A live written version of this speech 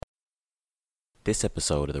This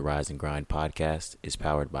episode of the Rise and Grind podcast is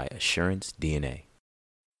powered by Assurance DNA.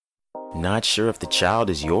 Not sure if the child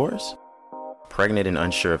is yours? Pregnant and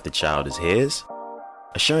unsure if the child is his?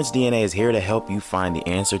 Assurance DNA is here to help you find the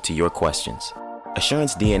answer to your questions.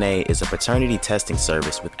 Assurance DNA is a paternity testing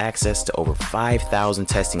service with access to over 5,000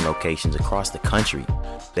 testing locations across the country.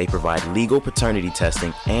 They provide legal paternity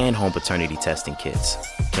testing and home paternity testing kits.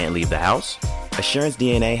 Can't leave the house? Assurance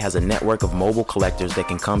DNA has a network of mobile collectors that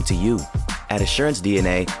can come to you. At Assurance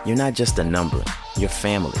DNA, you're not just a number, you're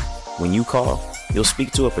family. When you call, you'll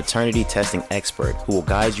speak to a paternity testing expert who will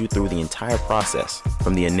guide you through the entire process,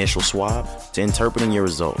 from the initial swab to interpreting your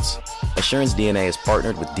results. Assurance DNA is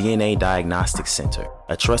partnered with DNA Diagnostics Center,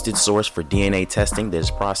 a trusted source for DNA testing that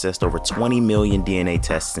has processed over 20 million DNA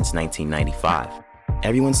tests since 1995.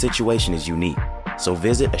 Everyone's situation is unique, so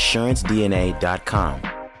visit assurancedna.com,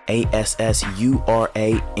 ASSURANCE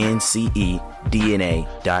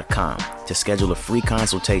DNA.com, to schedule a free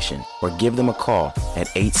consultation or give them a call at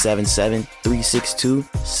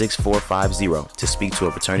 877-362-6450 to speak to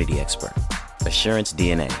a paternity expert. Assurance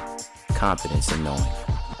DNA, confidence in knowing.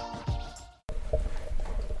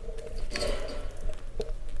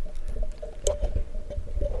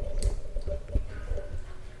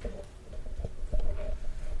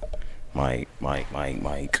 Mike.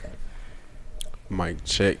 Mic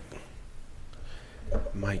check.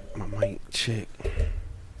 Mic check.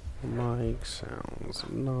 Mic sounds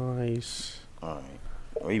nice. Alright.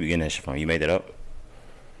 Where you be getting that shit from? You made that up?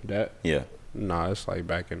 That? Yeah. Nah, it's like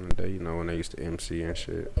back in the day, you know, when they used to MC and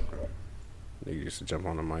shit. They used to jump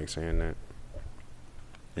on the mic saying that.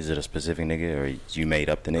 Is it a specific nigga, or you made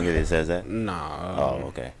up the nigga that says that? Nah. Oh,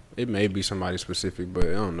 okay. It may be somebody specific, but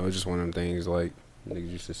I don't know. It's just one of them things like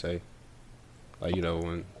niggas used to say. Like, you know,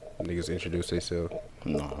 when niggas introduce themselves.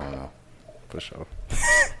 No, I don't know. For sure.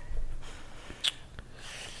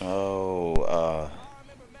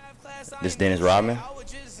 This Dennis Rodman.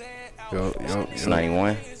 Yo. It's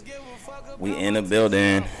 91. We in the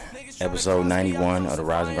building. Episode 91 of the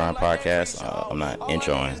Rise and Grind podcast. I'm not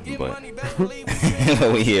introing, but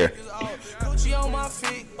we here.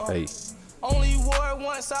 Hey. Only wore it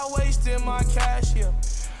once, I wasted my cash, yeah.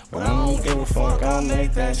 But I don't give a fuck, I'll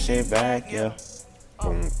make that shit back, yeah.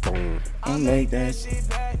 Boom, boom. I'll make that shit.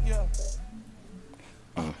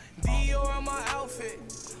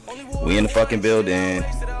 We in the fucking building. I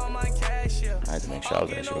had to make sure I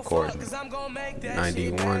was actually recording.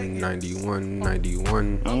 91.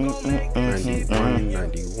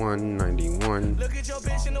 Look at your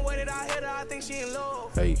bitch in the way that I hit her, I think she in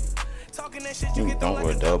love. Hey. Talking that shit, you You get don't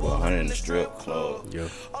wear a double 100 in the strip club. Yo.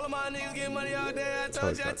 all of my niggas get money out there, I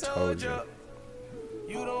told you.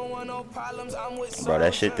 You don't want no problems, I'm with Bro,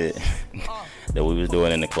 that shit that we was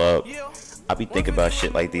doing in the club, I be thinking about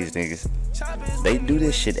shit like these niggas. They do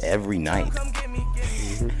this shit every night.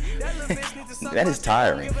 That is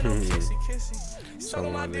tiring.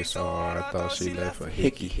 Someone they saw her, I thought she left a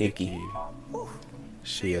hickey.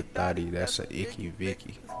 She a thotty, that's a icky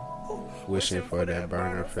Vicky. Wishing for that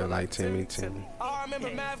burner, feel like Timmy. I remember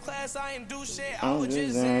math class, I ain't do shit, I was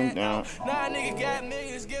just saying down. Now nigga got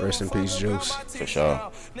millions, Rest in peace, Juice. For sure.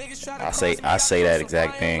 I say that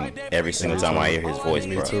exact thing every single time I hear his voice,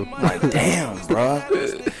 bro. Me too. I'm like, damn, bro.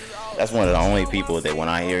 That's one of the only people that when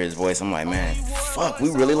I hear his voice, I'm like, man, fuck, we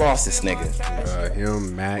really lost this nigga.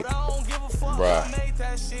 Him, Mac. Bruh.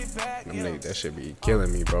 That shit be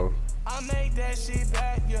killing me, bro. I made that shit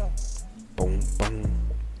back, yeah. Boom, boom.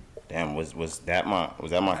 Damn, was that my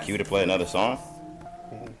cue to play another song?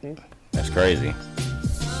 That's crazy.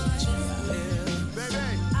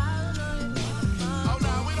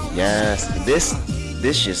 Yes, this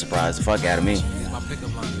shit surprised the fuck out of me.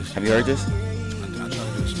 Have you heard this?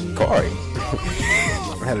 Corey. I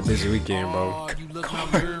had a busy weekend, bro.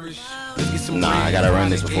 Nah, I gotta run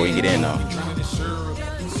this before you get in though.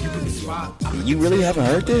 You really haven't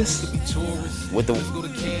heard this? With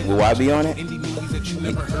YB on it?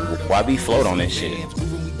 YB float on this shit.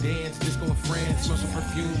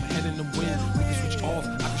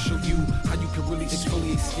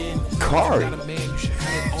 Corey.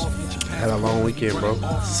 Had a long weekend, bro.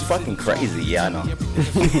 This is fucking crazy. Yeah, I know.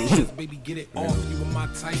 Baby, get it off. You were my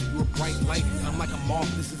type. You were bright light. I'm like a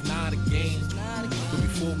moth. This is not a game. But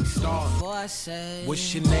before we start, what's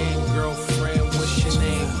your name, girlfriend? What's your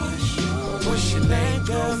name? What's your name,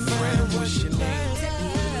 girlfriend? What's your name?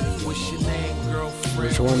 What's your name, girlfriend?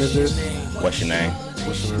 Which one is this? What's your name?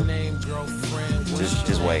 What's your name? Girlfriend.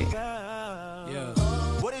 Just wait. Yeah.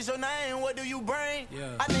 What is your name? What do you bring?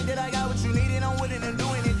 Yeah. I think that I got what you need and I'm willing to do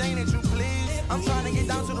anything that you please. I'm trying to get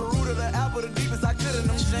down to the root of the apple, the deepest I could in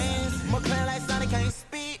them jeans. McLaren like Sonic can't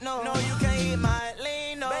speak, no. No, you can't eat my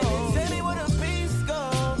lean, no. Baby, tell me what a piece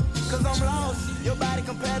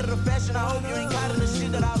fashion. I hope you ain't caught in the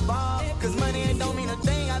shit that I bought. Cause money ain't don't mean a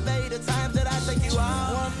thing. I value the times that I take you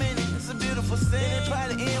out. 1 minute, it's a beautiful sin. It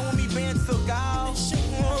probably end when me being took out.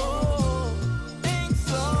 Whoa, think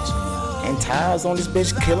so. And Tiles on this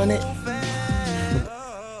bitch killing it.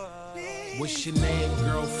 What's your name,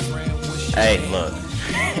 girlfriend? What's your Hey, name? look.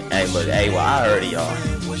 Hey, well, I heard of y'all.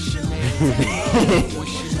 What's your name?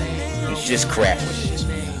 What's your name? It's just crap. What's your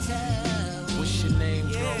name? What's your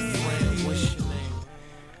name, girlfriend? What's your name?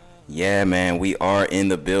 Yeah, man, we are in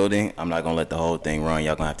the building. I'm not gonna let the whole thing run.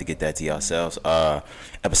 Y'all gonna have to get that to yourselves.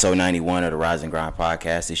 Episode 91 of the Rise and Grind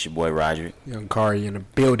podcast. It's your boy Roger. Young Kari in the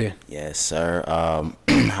building. Yes, sir.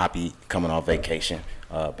 Hoppy coming off vacation,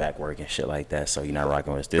 back working, shit like that. So you're not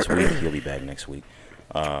rocking with us this week. You'll be back next week.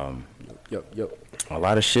 Yep. A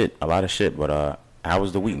lot of shit. But how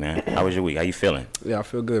was the week, man? How was your week? How you feeling? Yeah, I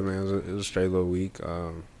feel good, man. It was a straight little week.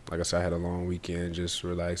 Like I said, I had a long weekend, just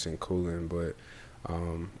relaxing, cooling. But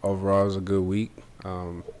overall, it was a good week.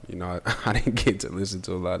 You know, I didn't get to listen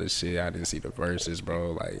to a lot of shit. I didn't see the verses,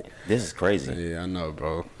 bro. Like, This is crazy. yeah, I know,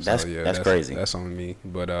 bro. That's crazy. That's on me.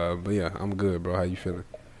 But yeah, I'm good, bro. How you feeling?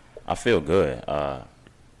 I feel good.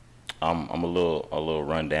 I'm a little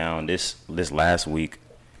run down. This last week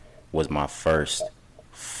was my first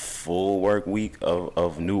full work week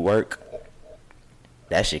of new work.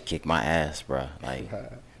 That shit kick my ass, bro. Like,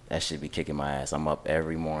 that shit be kicking my ass. I'm up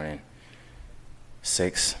every morning,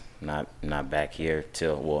 6. Not back here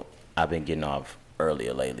till, well, I've been getting off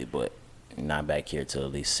earlier lately, but not back here till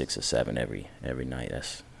at least 6 or 7 every night.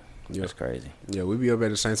 That's crazy. Yeah, we be up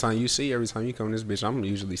at the same time. You see, every time you come in this bitch, I'm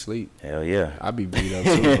usually asleep. Hell yeah. I be beat up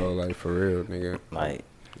too, bro. Like, for real, nigga. Like,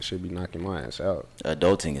 It should be knocking my ass out,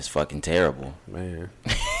 adulting is fucking terrible. man.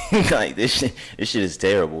 Like, this shit is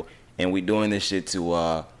terrible, and we doing this shit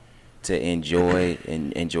to enjoy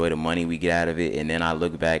the money we get out of it. And then I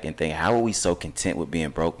look back and think, how were we so content with being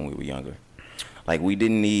broke when we were younger? Like, we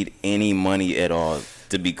didn't need any money at all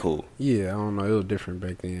to be cool. Yeah, I don't know. It was different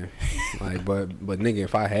back then. Like, but nigga,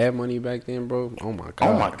 if I had money back then, bro, oh my god.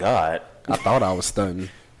 Oh my god, I thought I was stunting.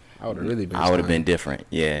 I would have really been. I would have been stunting. different.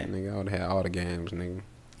 Yeah, Nigga, I would have had all the games, nigga,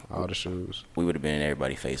 all the shoes. we would have been in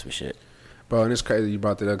everybody's face with shit. Bro, and it's crazy you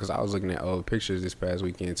brought that up because I was looking at old pictures this past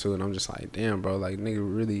weekend too, and I'm just like, damn, bro, like nigga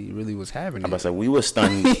really was having I'm about to it. say, we was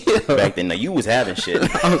stunned back then. No, you was having shit.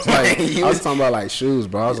 I was like, You I was talking about like shoes,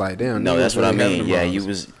 bro. I was like, damn. No, niggas that's what I really having mean. them Yeah, hoes. you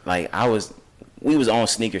was like, we was on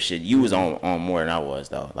sneaker shit. You was on more than I was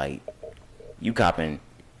though. Like, you copping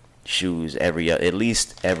shoes at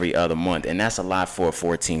least every other month, and that's a lot for a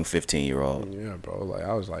 14, 15-year-old. Yeah, bro. Like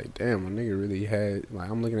I was like, damn, my nigga really had. Like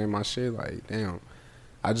I'm looking at my shit, like, damn.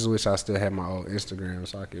 I just wish I still had my old Instagram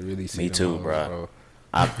so I could really see. Me them too, hoes, bro.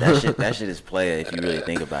 That shit is player if you really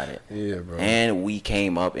think about it. Yeah, bro. And we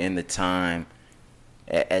came up in the time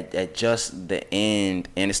at just the end,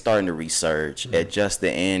 and it's starting to resurge at just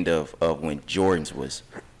the end of when Jordans was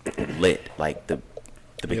lit, like the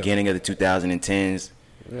beginning of the 2010s.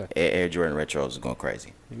 Yeah. Air Jordan retros was going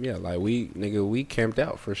crazy. Yeah, like we camped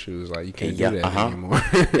out for shoes. Like you can't Yeah, do that uh-huh. anymore.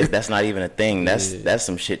 That's not even a thing. That's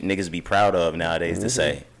some shit niggas be proud of nowadays to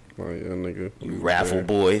say. Oh yeah, nigga. You raffle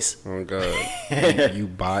boys. Oh god. you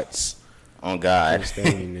bots. On I God. can't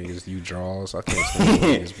stand you niggas. You draws. I can't stand you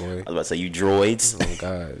niggas, boy. I was about to say, you droids. Oh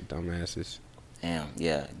god, dumbasses. Damn,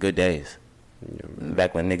 yeah, good days. Yeah, man.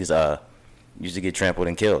 Back when niggas used to get trampled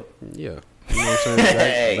and killed. Yeah. You know what I'm saying?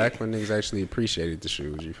 Hey. Back when niggas actually appreciated the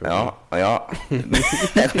shoes, you feel Yeah, me?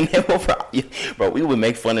 yeah. Back when they would rob you. Bro, we would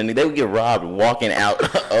make fun of niggas. They would get robbed walking out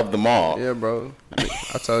of the mall. Yeah, bro.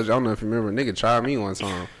 I told you, I don't know if you remember, nigga tried me one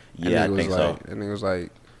time. That Yeah, I nigga was think like, so. That nigga was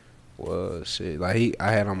like, well, shit. Like,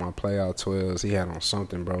 I had on my playout 12s. He had on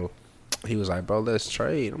something, bro. He was like, bro, let's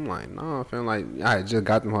trade. I'm like, nah, feeling like, I had just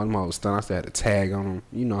got them hoes stunned. I still had a tag on them.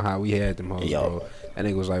 You know how we had them hoes, Yo. bro. That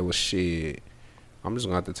nigga was like, well, shit. I'm just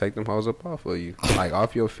going to have to take them hoes up off of you. Like,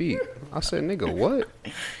 off your feet. I said, nigga, what?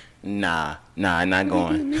 Nah, not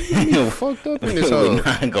going. You fucked up in this We're hoe.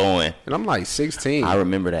 not going. And I'm like 16. I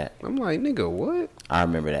remember that. I'm like, nigga, what? I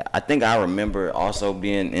remember that. I think I remember also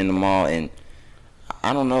being in the mall, and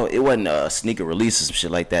I don't know, it wasn't a sneaker release or some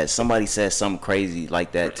shit like that. Somebody said something crazy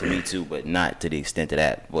like that to me too, but not to the extent of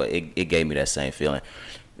that. But it gave me that same feeling.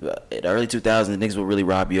 In the early 2000s, niggas would really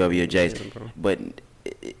rob you of your J's, but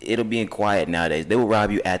it'll be in quiet nowadays. They will rob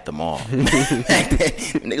you at the mall.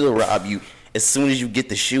 Niggas will rob you as soon as you get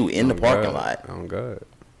the shoe in the parking lot. Oh, God.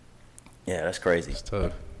 Yeah, that's crazy. It's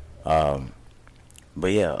tough.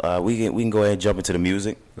 But yeah, we can go ahead and jump into the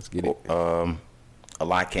music. Let's get it. A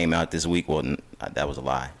lot came out this week. Well, that was a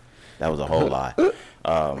lie. That was a whole lie.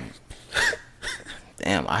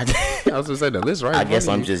 Damn, I was gonna say the list right. I in guess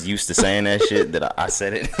front I'm of you. just used to saying that shit that I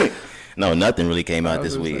said it. No, nothing really came I out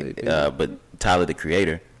was this gonna week. say, But Tyler, the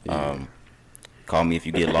Creator, Yeah. Call Me If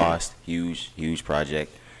You Get Lost. Huge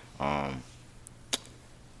project. I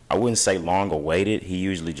wouldn't say long awaited. He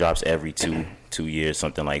usually drops every two years,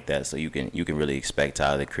 something like that. So you can really expect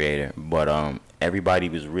Tyler, the Creator. But everybody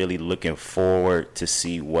was really looking forward to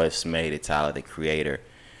see what's made of Tyler, the Creator.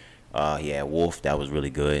 He had Wolf, that was really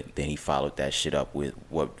good. Then he followed that shit up with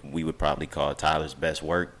what we would probably call Tyler's best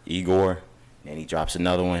work, Igor. And he drops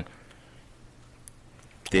another one.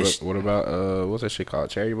 What about what's that shit called?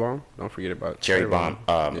 Cherry Bomb? Don't forget about Cherry Bomb.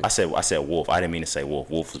 Yeah. I said Wolf. I didn't mean to say Wolf.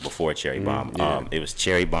 Wolf was before Cherry Bomb. yeah. It was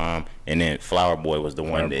Cherry Bomb, and then Flower Boy was the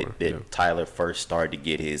one Boy, that yeah. Tyler first started to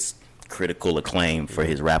get his critical acclaim for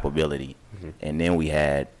his rap ability. And then we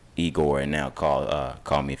had Igor, and now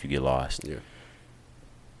Call Me If You Get Lost. Yeah.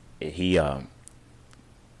 He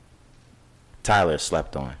Tyler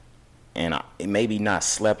slept on, and maybe not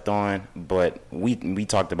slept on, but we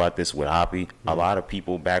talked about this with Hoppy. A lot of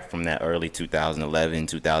people back from that early 2011,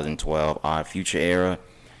 2012 Odd Future era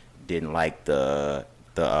didn't like the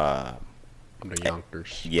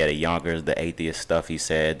Yonkers. yeah, the Yonkers, the atheist stuff he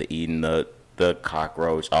said, the eating the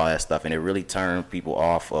cockroach, all that stuff, and it really turned people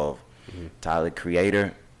off of Tyler,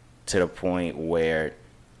 Creator, to the point where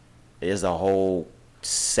there's a whole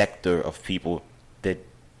sector of people that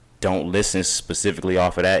don't listen specifically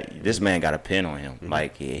off of that. This man got a pin on him.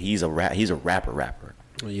 Like, yeah, he's a rapper.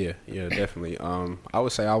 Yeah, definitely. I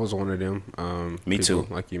would say I was one of them. Me people,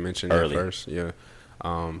 too. Like you mentioned Early. at first, yeah.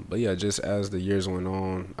 But yeah, just as the years went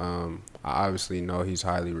on, I obviously know he's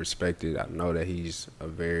highly respected. I know that he's a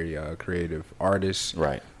very creative artist.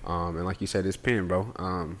 Right. And like you said, it's pen,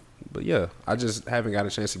 bro. But yeah, I just haven't got a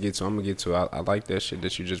chance to get to. I'm gonna get to. I like that shit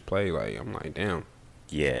that you just played. Like, I'm like, damn.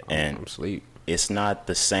 Yeah, and I'm sleep. it's not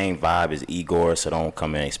the same vibe as Igor, so don't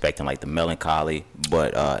come in expecting like the melancholy.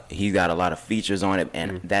 But he got a lot of features on it,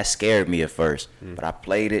 and that scared me at first. But I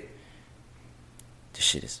played it. This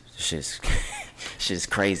shit is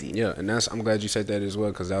crazy. Yeah, and I'm glad you said that as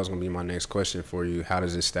well, because that was gonna be my next question for you. How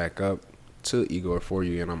does it stack up to Igor for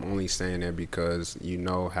you? And I'm only saying that because you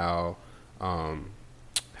know how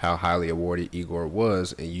highly awarded Igor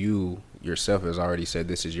was, and you yourself has already said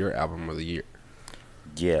this is your album of the year.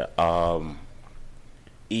 Yeah,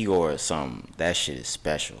 Igor is something. That shit is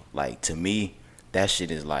special. Like, to me, that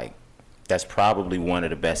shit is like, that's probably one of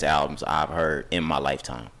the best albums I've heard in my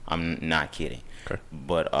lifetime. I'm not kidding. Okay.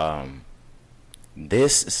 But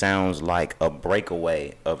this sounds like a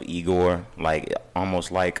breakaway of Igor, like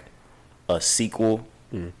almost like a sequel.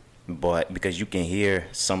 But because you can hear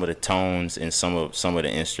some of the tones and some of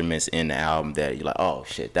the instruments in the album that you're like, oh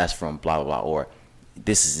shit, that's from blah blah blah, or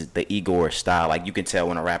this is the Igor style. Like, you can tell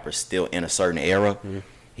when a rapper's still in a certain era.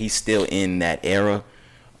 He's still in that era.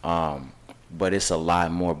 But it's a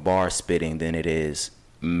lot more bar spitting than it is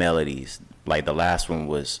melodies. Like, the last one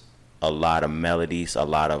was a lot of melodies, a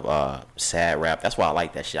lot of sad rap. That's why I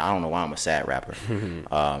like that shit. I don't know why I'm a sad rapper.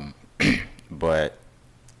 But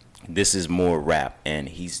this is more rap, and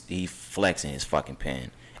he flexing his fucking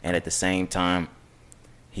pen. And at the same time,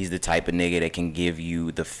 he's the type of nigga that can give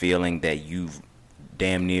you the feeling that you've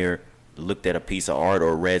damn near looked at a piece of art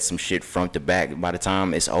or read some shit front to back. By the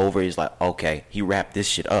time it's over, he's like, okay, he wrapped this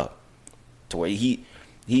shit up. To where he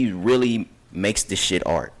really makes this shit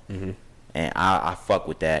art. And I fuck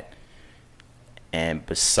with that. And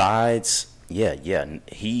besides, he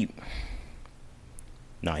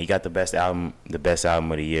got the best album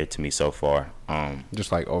of the year to me so far.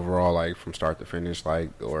 Just like overall, like from start to finish, like,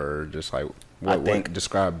 or just like what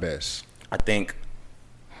describe best? I think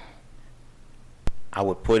I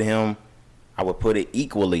would put it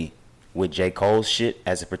equally with J. Cole's shit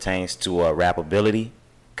as it pertains to rap ability,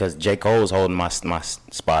 because J. Cole is holding my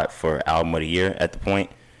spot for album of the year at the point.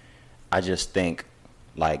 I just think,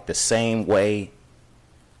 like, the same way,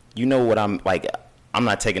 you know what I'm like. I'm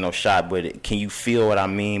not taking no shot, but can you feel what I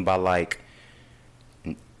mean by, like,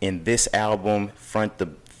 in this album, front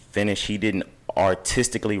to finish, he didn't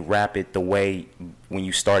artistically rap it the way when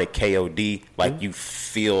you started KOD. Like, you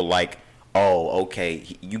feel like, oh, okay,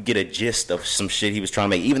 you get a gist of some shit he was trying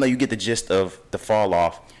to make. Even though you get the gist of the fall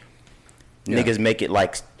off, niggas make it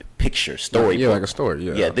like picture, story. Yeah, like a story,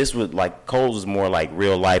 yeah. Yeah, this was like, Cole's was more like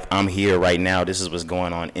real life. I'm here right now. This is what's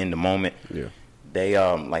going on in the moment. Yeah. They,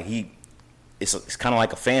 like, it's kind of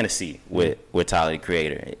like a fantasy with Tyler, the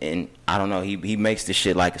Creator. And I don't know, he makes this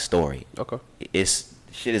shit like a story. Okay.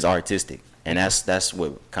 Shit is artistic. And that's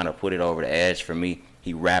what kind of put it over the edge for me.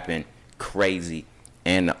 He rapping crazy,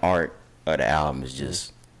 and the art of the album is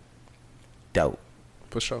just dope.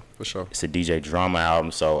 For sure. It's a DJ Drama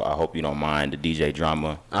album, so I hope you don't mind the DJ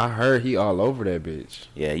Drama. I heard he all over that bitch.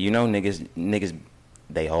 Yeah, you know, niggas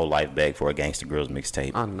they whole life beg for a Gangsta Grills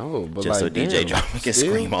mixtape. I know, but just like, so DJ damn, Drama can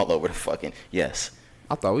still? scream all over the fucking yes.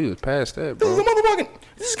 I thought we was past that, This is bro. a motherfucking.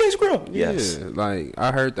 This is Gangsta Grill. Yes. Yeah, like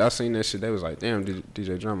I seen that shit. They was like, damn,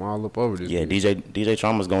 DJ Drama all up over this. Yeah, bitch. DJ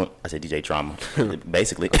Trauma's going. I said DJ Trauma.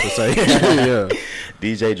 Basically, Say, yeah.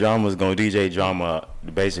 DJ Drama's going to DJ Drama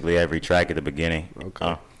basically every track at the beginning.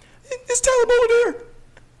 Okay. It's Talib over there,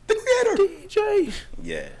 the creator. DJ.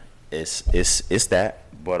 Yeah, it's that.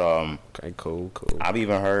 But Okay, cool. I've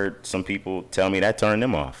even heard some people tell me that turned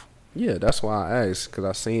them off. Yeah, that's why I asked, because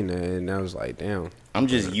I seen that and I was like, damn. I'm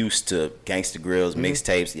just used to Gangsta Grills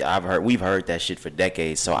mixtapes. Yeah, we've heard that shit for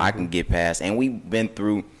decades, so I can get past. And we've been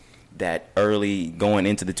through that early going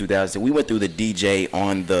into the 2000s. We went through the DJ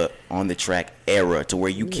on the track era to where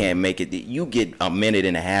you can't make it. You get a minute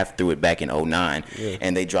and a half through it back in 09,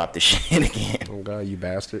 and they dropped the shit again. Oh God, you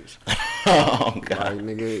bastards. Oh God. Like,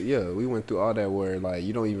 nigga, yeah, we went through all that where like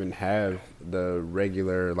you don't even have the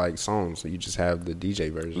regular like songs, so you just have the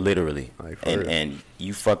DJ version. Literally. Like, for real. And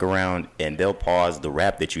you fuck around and they'll pause the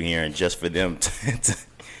rap that you're hearing just for them to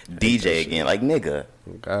DJ again. Like, nigga.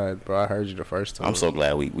 Oh God, bro, I heard you the first time. I'm so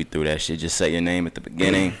glad we threw that shit. Just say your name at the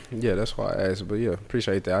beginning. Yeah, that's why I asked. But yeah,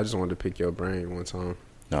 appreciate that. I just wanted to pick your brain one time.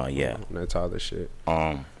 No, yeah. On that Tyler shit.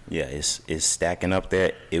 Yeah, it's stacking up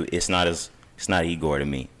there. It's not Igor to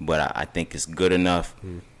me, but I think it's good enough.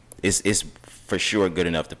 It's for sure good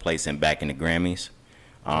enough to place him back in the Grammys.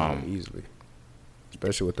 Easily.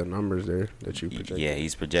 Especially with the numbers there that you projected. Yeah,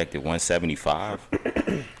 he's projected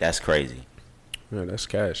 175. That's crazy. Yeah, that's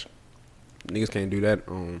cash. Niggas can't do that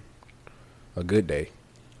on a good day.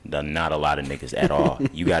 Not a lot of niggas at all.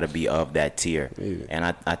 You got to be of that tier. Yeah.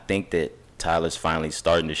 And I think that Tyler's finally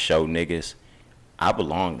starting to show niggas I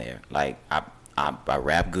belong there. Like, I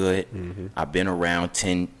rap good. I've been around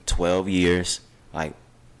 10, 12 years. Like,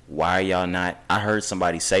 why are y'all not? I heard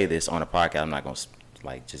somebody say this on a podcast. I'm not going to,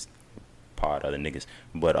 like, just part other niggas.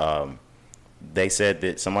 But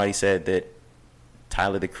somebody said that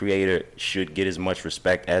Tyler, the Creator, should get as much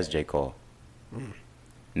respect as J. Cole.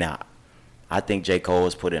 Now, I think J. Cole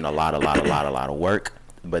has put in a lot of work.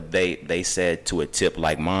 But they said to a tip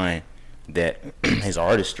like mine that his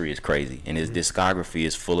artistry is crazy and his discography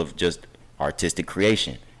is full of just artistic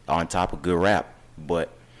creation on top of good rap.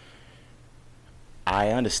 But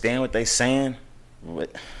I understand what they're saying,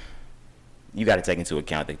 but you got to take into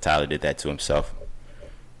account that Tyler did that to himself.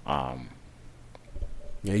 Yeah,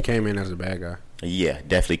 he came in as a bad guy. Yeah,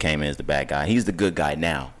 definitely came in as the bad guy. He's the good guy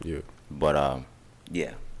now. Yeah. But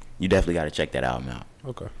yeah, you definitely got to check that album out.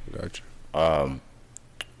 Okay, gotcha.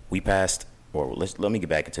 We passed, or let me get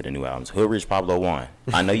back into the new albums. Hood Rich Pablo 1.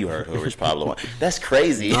 I know you heard Hood Rich Pablo 1. That's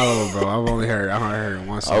crazy. No, bro, I only heard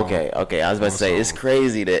one song. Okay. I was about to say, it's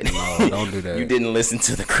crazy that No, don't do that. you didn't listen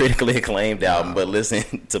to the critically acclaimed album, but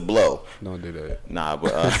listen to Blow. Don't do that. Nah,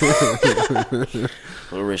 but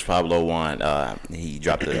Hood Rich Pablo 1, he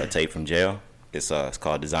dropped a tape from jail. It's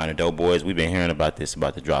called Designer Dope Boys. We've been hearing about this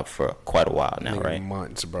about to drop for quite a while now, Nigga, right?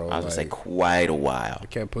 months, bro. I was gonna say quite a while. I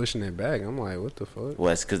kept pushing it back. I'm like, what the fuck?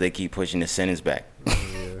 Well, it's because they keep pushing the sentence back.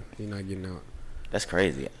 Yeah, he not getting out. That's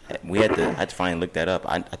crazy. We had to finally look that up.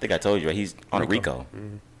 I think I told you, right? He's on a RICO.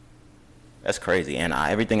 Mm-hmm. That's crazy. And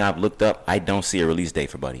everything I've looked up, I don't see a release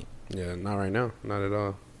date for Buddy. Yeah, not right now. Not at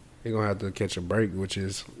all. He gonna have to catch a break, which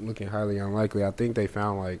is looking highly unlikely. I think they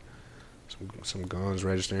found like some guns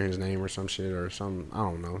registering his name or some shit or some, I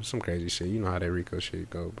don't know, some crazy shit. You know how that RICO shit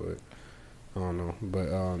go, but I don't know.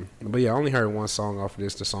 But yeah, I only heard one song off of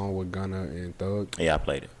this, the song with Gunna and Thug. Yeah, I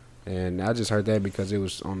played it. And I just heard that because it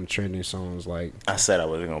was on the trending songs. Like, I said I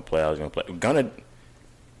wasn't gonna play. I was gonna play. Gunna.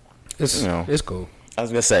 it's You know. it's cool. I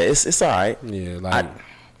was gonna say it's all right. Yeah, like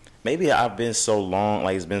Maybe I've been so long.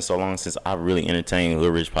 Like, it's been so long since I really entertained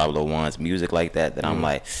Hood Rich Pablo 1's music like that I'm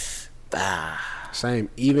like, same.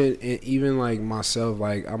 Even like myself,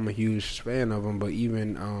 like I'm a huge fan of him, but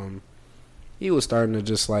even he was starting to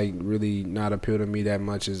just like really not appeal to me that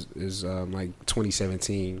much as like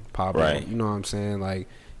 2017 Pablo. Right. You know what I'm saying? Like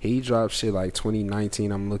he dropped shit like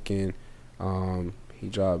 2019. I'm looking. He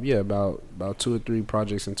dropped about 2 or 3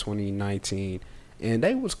 projects in 2019, and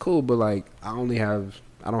they was cool. But like I don't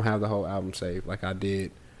have the whole album saved like I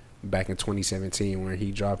did back in 2017 when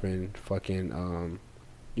he dropping fucking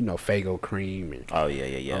Fago Cream and oh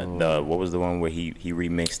yeah. What was the one where he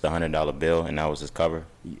remixed the $100 bill and that was his cover?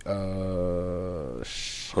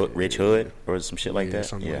 Rich Hood or some shit like that.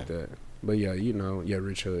 Something like that. But yeah,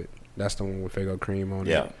 Rich Hood. That's the one with Fago Cream on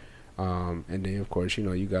yeah. it. And then of course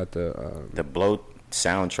you got the Blow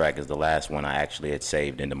soundtrack is the last one I actually had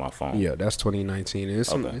saved into my phone. Yeah, that's 2019. And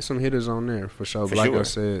there's some hitters on there for sure. But like I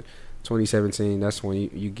said, 2017, that's when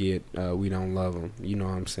you get We Don't Love Him. You know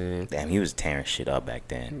what I'm saying? Damn, he was tearing shit up back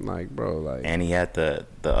then. Like, bro, like. And he had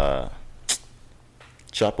the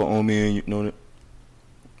chopper on me, and you know that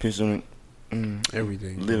pistol.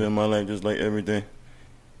 Everything. Living my life just like everything.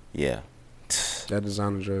 Yeah. That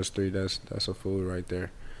Designer Drugs 3, that's a fool right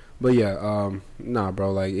there. But yeah, nah,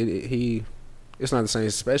 bro, like it's not the same,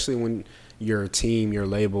 especially when your team, your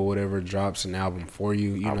label, whatever, drops an album for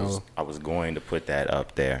you. You know, I was going to put that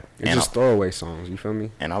up there. It's just throwaway songs. You feel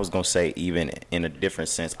me? And I was gonna say, even in a different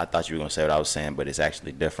sense, I thought you were gonna say what I was saying, but it's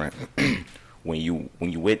actually different. when you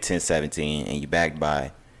with 1017 and you backed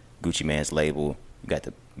by Gucci Mane's label, you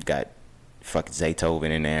got fucking Zaytoven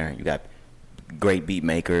in there. You got great beat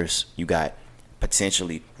makers. You got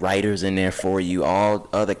potentially writers in there for you, all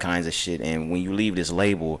other kinds of shit. And when you leave this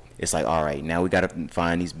label, it's like, all right, now we got to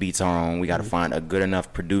find these beats our own. We got to find a good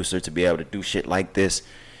enough producer to be able to do shit like this.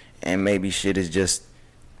 And maybe shit is just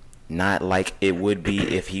not like it would be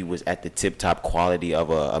if he was at the tip top quality of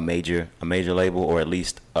a major label, or at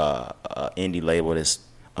least a indie label that's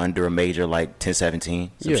under a major like 1017,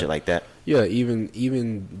 some shit like that. Yeah,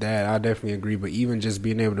 even that, I definitely agree. But even just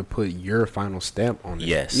being able to put your final stamp on it.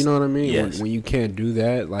 Yes. You know what I mean? Yes. When you can't do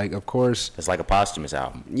that, like, of course. It's like a posthumous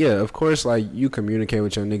album. Yeah, of course, like, you communicate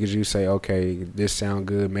with your niggas. You say, okay, this sound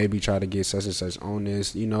good. Maybe try to get such and such on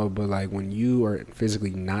this, you know. But, like, when you are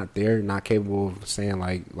physically not there, not capable of saying,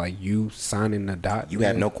 like you signing the dot. You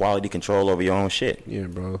have no quality control over your own shit. Yeah,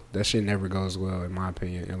 bro. That shit never goes well, in my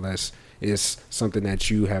opinion, unless it's something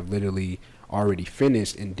that you have literally already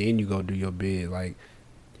finished and then you go do your bid. Like,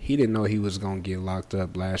 he didn't know he was gonna get locked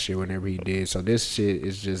up last year whenever he did, so this shit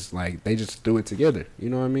is just like they just threw it together, you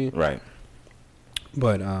know what I mean? Right.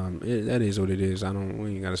 But that is what it is. We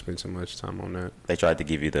ain't gotta spend too much time on that. They tried to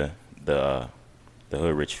give you the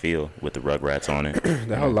hood rich feel with the Rugrats on it.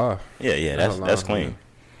 The whole law. Yeah, that's clean.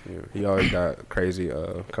 Yeah, he always got crazy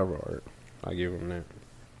cover art. I give him that.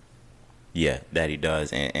 Yeah, that he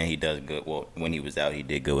does, and he does good. Well, when he was out, he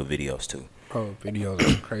did good with videos too. Oh, videos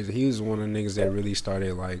are crazy. He was one of the niggas that really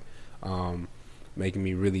started like making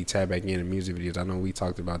me really tap back into music videos. I know we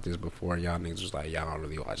talked about this before. Y'all niggas was like, y'all don't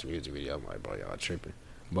really watch music videos. I'm like, bro, y'all tripping.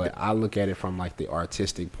 But I look at it from like the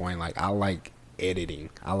artistic point. Like, I like editing.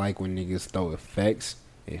 I like when niggas throw effects.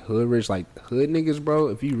 And hood rich, like hood niggas, bro.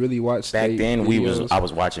 If you really watch back then, videos, I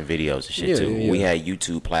was watching videos and shit too. Yeah. We had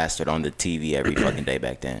YouTube plastered on the TV every fucking day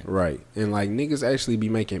back then. Right, and like niggas actually be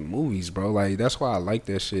making movies, bro. Like, that's why I like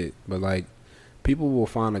that shit. But like, people will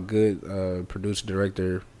find a good producer,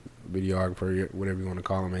 director, videographer, whatever you want to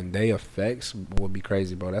call them, and they effects will be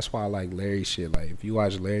crazy, bro. That's why I like Larry shit. Like, if you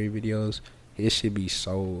watch Larry videos, his shit be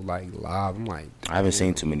so like live. I'm like, I haven't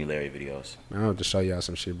seen too many Larry videos. Man, I have to show y'all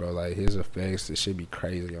some shit, bro. Like, his effects, it should be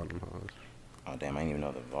crazy on them hoes. Oh damn, I didn't even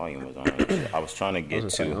know the volume was on it. I was trying to get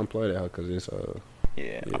to unplug that because it's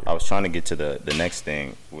yeah. I was trying to get to the next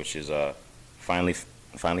thing, which is finally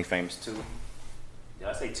famous 2. Did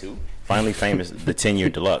I say 2? Finally Famous, the 10-year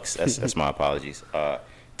deluxe. That's my apologies.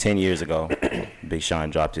 10 years ago, Big Sean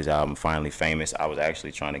dropped his album Finally Famous. I was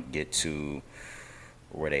actually trying to get to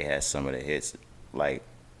where they had some of the hits. Like,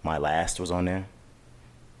 My Last was on there.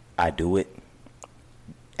 I Do It.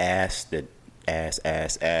 Ass.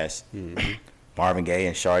 Mm-hmm. Marvin Gaye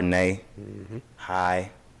and Chardonnay. Mm-hmm.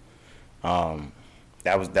 High.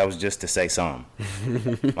 That was just to say something.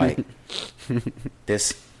 Like,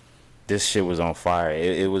 this shit was on fire.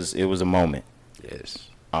 It was a moment. Yes.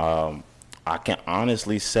 I can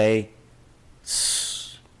honestly say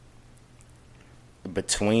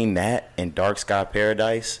between that and Dark Sky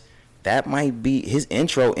Paradise, that might be his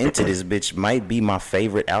intro into this bitch might be my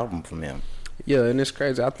favorite album from him. Yeah, and it's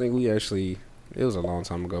crazy. I think we actually, it was a long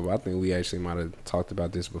time ago, but I think we actually might have talked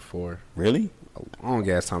about this before. Really? A long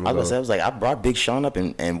ass time ago. I was like, I brought Big Sean up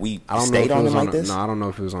and we stayed on him like this? No, I don't know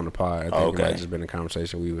if it was on the pod. I think it might have just been a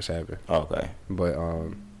conversation we was having. Okay.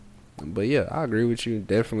 But yeah, I agree with you.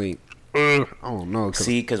 Definitely. I don't know.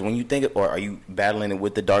 See, because when you think of, or are you battling it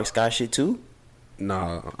with the Dark Sky shit too?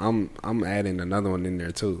 Nah, I'm adding another one in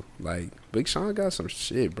there too. Like, Big Sean got some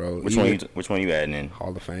shit, bro. Which one you adding in?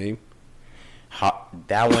 Hall of Fame.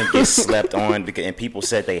 That one gets slept on because, and people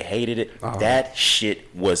said they hated it. That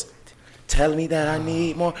shit was telling me that I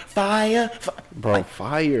need more fire. Bro, like,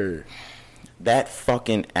 fire. That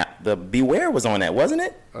fucking the Beware was on that, wasn't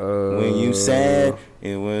it? When you said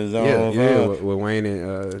it was over. Yeah, with Wayne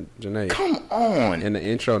and Janae. Come on. In the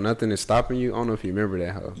intro, Nothing Is Stopping You. I don't know if you remember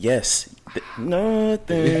that, huh? Yes.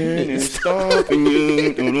 Nothing is stopping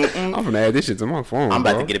you. I'm gonna add this shit to my phone. I'm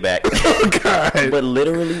about to get it back. Oh, God. But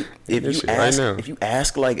literally, if you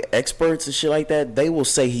ask like experts and shit like that, they will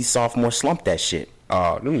say he sophomore slumped that shit.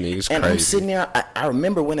 Oh, them niggas And crazy. I'm sitting there, I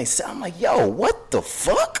remember when they said, I'm like, yo, what the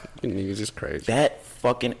fuck? Them niggas is crazy. That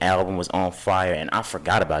fucking album was on fire, and I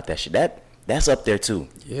forgot about that shit. That's up there too.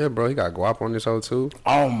 Yeah, bro, he got guap on this hoe too.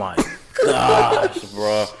 Oh my gosh,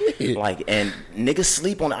 bro. Like, and niggas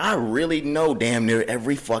sleep on it. I really know damn near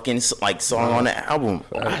every fucking like song on the album.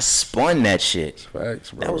 I spun that shit.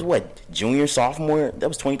 Facts, bro. That was what, junior, sophomore? That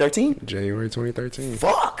was 2013? January 2013.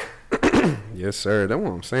 Fuck. Yes, sir. That's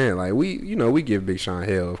what I'm saying. Like, we give Big Sean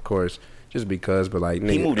hell, of course, just because, but like,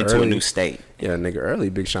 nigga, He moved into a new state. Yeah, nigga, early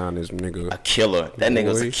Big Sean is nigga. A killer. That nigga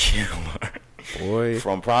was a Boy. killer. Boy.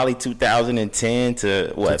 From probably 2010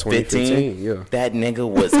 to what, To 15? 2015, yeah. That nigga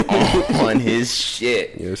was on his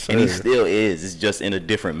shit. Yes, and he sir. still is. It's just in a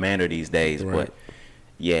different manner these days. Right. But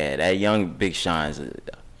yeah, that young Big Sean's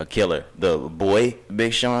a killer. The boy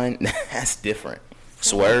Big Sean, that's different.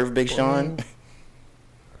 Swerve Big Sean.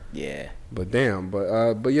 Yeah. But damn,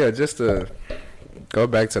 but yeah, just to go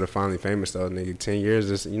back to the Finally Famous though, nigga, 10 years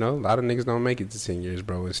is, a lot of niggas don't make it to 10 years,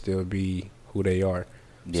 bro, and still be who they are.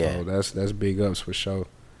 Yeah. So that's big ups for sure.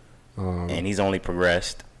 And he's only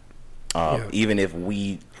progressed. Yeah. Even if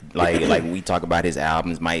we like we talk about his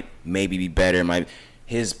albums might maybe be better, might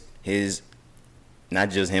his not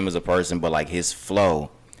just him as a person, but like his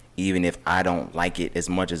flow, even if I don't like it as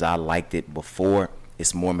much as I liked it before,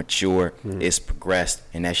 it's more mature, it's progressed,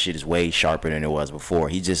 and that shit is way sharper than it was before.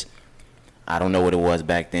 I don't know what it was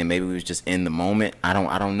back then. Maybe we was just in the moment. I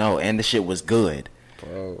don't know. And the shit was good.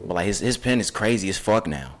 Bro. But like his pen is crazy as fuck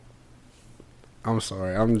now. I'm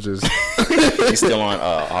sorry, I'm just He's still on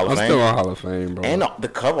Hall of I'm Fame. still on Hall of Fame, bro. And the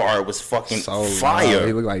cover art was fucking so fire. loud.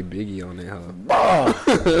 He looked like Biggie on that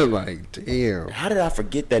Bruh. hoe. Like, damn. How did I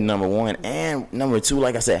forget that, number one? And number two,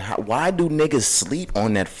 like I said, why do niggas sleep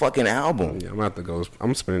on that fucking album? Yeah, I'm about to go.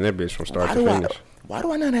 I'm spinning that bitch from start Why to do finish. why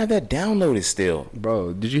do I not have that downloaded still?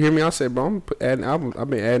 Bro, did you hear me? I said, bro, I'm adding album. I've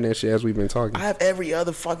been adding that shit as we've been talking. I have every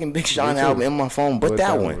other fucking Big Sean Me too. album in my phone but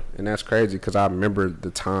that one. And that's crazy because I remember the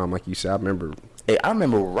time, like you said. I remember Hey, I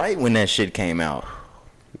remember right when that shit came out.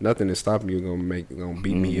 nothing is stopping you gonna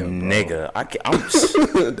beat me up, bro.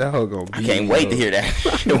 Nigga, That hoe gonna beat I can't me wait up. to hear that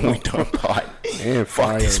shit when we done pod. And Fuck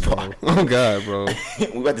fire, this bro. pod. Oh God, bro.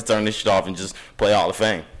 We about to turn this shit off and just play Hall of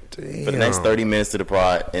Fame. Damn. For the next 30 minutes to the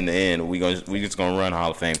pod, in the end, we just gonna run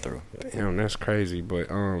Hall of Fame through. Damn, that's crazy. But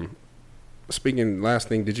speaking, last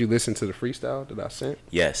thing, did you listen to the freestyle that I sent?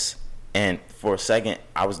 Yes. And for a second,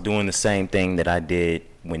 I was doing the same thing that I did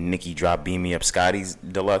when Nicki dropped Beam Me Up Scotty's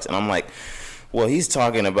Deluxe. And I'm like, well, he's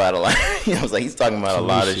talking about a lot. I was like, he's talking about a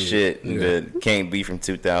lot of shit that can't be from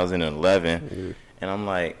 2011. And I'm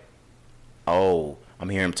like, oh, I'm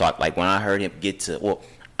hearing him talk. Like, when I heard him get to, well,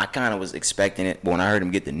 I kind of was expecting it, but when I heard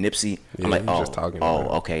him get to Nipsey, Yeah, I'm like, he was just talking oh, about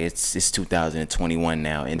it. okay, it's 2021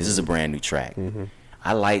 now, and this is a brand new track.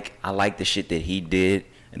 I like the shit that he did,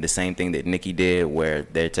 and the same thing that Nicki did, where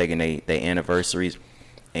they're taking their anniversaries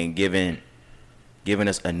and giving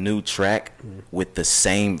us a new track with the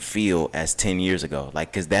same feel as 10 years ago.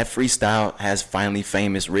 Like, cause that freestyle has Finally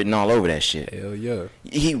Famous written all over that shit. Hell yeah.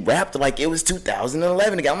 He rapped like it was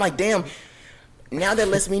 2011 again. I'm like, damn. Now that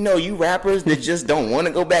lets me know you rappers that just don't want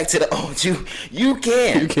to go back to the old you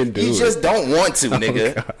can. You can do You it. just don't want to,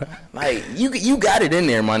 nigga. Like you got it in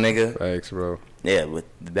there, my nigga. Thanks, bro. Yeah, but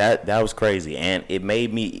that was crazy, and it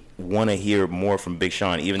made me want to hear more from Big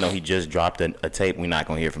Sean, even though he just dropped a tape. We're not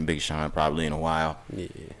gonna hear from Big Sean probably in a while. Yeah.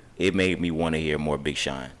 It made me want to hear more Big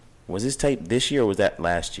Sean. Was this tape this year or was that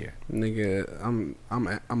last year? Nigga,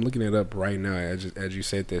 I'm looking it up right now as you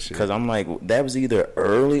said that shit. Because I'm like, that was either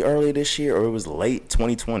early this year or it was late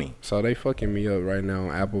 2020. So they fucking me up right now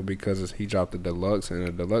on Apple because he dropped the deluxe, and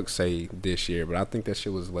the deluxe say this year, but I think that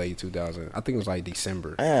shit was late 2000. I think it was like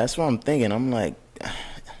December. Yeah, that's what I'm thinking. I'm like,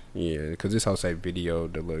 Yeah, because this whole say video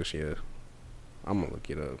deluxe. Yeah, I'm gonna look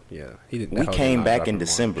it up. Yeah, he did. we came back in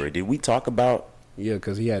December. Did we talk about? Yeah,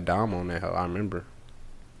 because he had Dom on that hoe. I remember.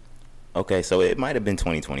 Okay, so it might have been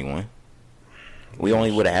 2021. We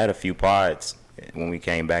only would have had a few pods when we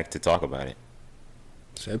came back to talk about it.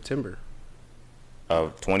 September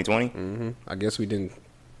Of 2020? I guess we didn't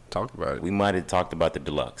talk about it. We might have talked about the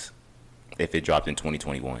deluxe if it dropped in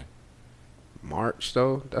 2021. March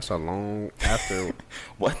though. That's a long after.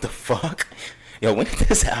 What the fuck? Yo, when did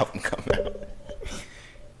this album come out?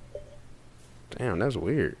 Damn, that's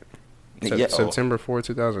weird. Yeah, September 4,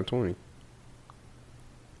 2020.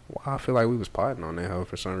 Wow, I feel like we was potting on that hoe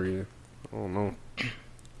for some reason. I don't know.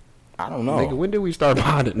 I don't know. Nigga, when did we start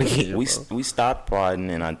potting again? we bro? we stopped podding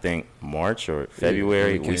in, I think, March or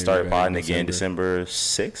February. we We came started back in podding again December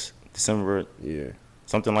 6th? December, Yeah.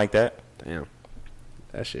 something like that. Damn.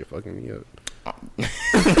 That shit fucking me up.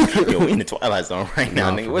 Yo, we in the Twilight Zone right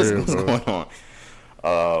now, Nah, nigga. for What's real, bro. going on?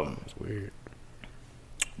 It's weird.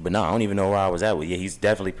 But no, I don't even know where I was at with. Yeah, he's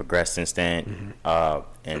definitely progressed since then. And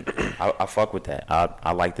I fuck with that.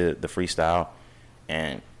 I like the freestyle,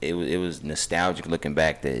 and it was nostalgic looking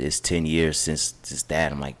back that it's 10 years since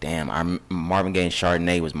that. I'm like, damn, Marvin Gaye and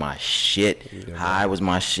Chardonnay was my shit. High was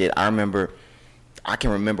my shit. I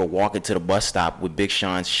can remember walking to the bus stop with Big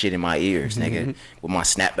Sean's shit in my ears, nigga, with my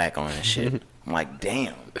snapback on and shit. I'm like,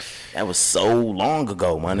 damn, that was so long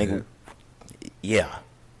ago, my nigga. Yeah.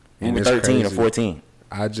 We were 13 or 14.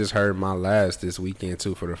 I just heard my last this weekend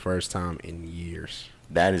too for the first time in years.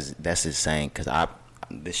 That's insane, because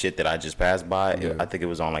the shit that I just passed by, I think it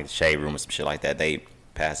was on like the Shade Room or some shit like that. They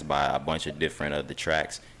passed by a bunch of different of the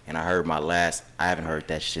tracks, and I heard my last. I haven't heard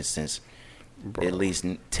that shit since at least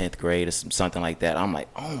 10th grade or something like that. I'm like,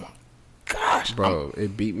 oh my gosh, bro,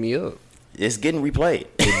 it beat me up. It's getting replayed.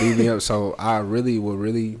 It beat me up. So what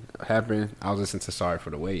really happened, I was listening to Sorry for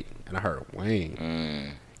the Wait, and I heard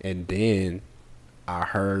Wayne, and then I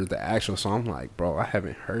heard the actual song. I'm like, bro, I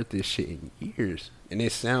haven't heard this shit in years, and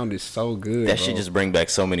it sounded so good. That shit just bring back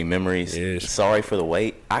so many memories. Yes. Sorry for the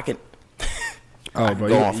Wait. I can. Oh, bro,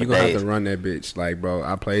 you gonna have to run that bitch. Like, bro,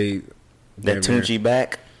 I played that Tunchi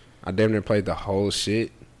back. I damn near played the whole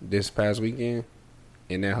shit this past weekend,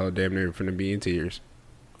 and that whole damn near finna be in tears.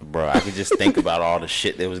 Bro, I could just think about all the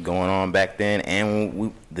shit that was going on back then,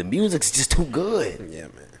 and the music's just too good. Yeah,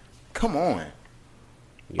 man. Come on.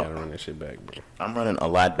 You gotta run that shit back, bro. I'm running a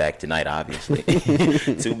lot back tonight, obviously.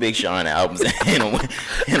 2 Big Sean albums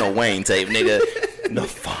and a Wayne tape, nigga. The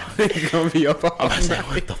fuck? You gonna be up all night. Like,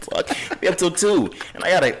 what the fuck? We up till 2, and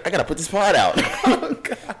I gotta put this pod out. Oh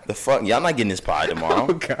God. The fuck? Y'all not getting this pod tomorrow.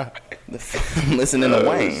 Oh God. I'm listening to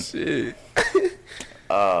Wayne. Shit.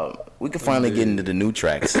 We could finally get into the new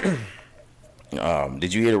tracks.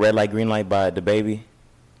 Did you hear the Red Light Green Light by DaBaby?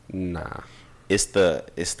 Nah. It's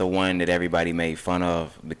the one that everybody made fun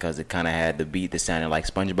of because it kind of had the beat that sounded like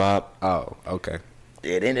SpongeBob. Oh, okay.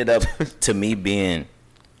 It ended up to me being,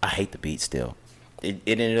 I hate the beat still. It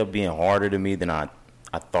ended up being harder to me than I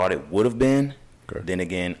thought it would have been. Okay. Then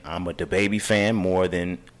again, I'm a DaBaby fan more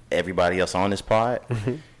than everybody else on this pod.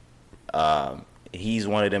 He's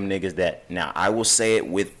one of them niggas that, now I will say it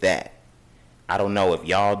with that. I don't know if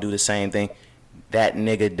y'all do the same thing. That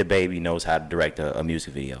nigga DaBaby knows how to direct a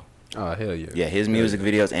music video. Oh, hell yeah. Yeah, his music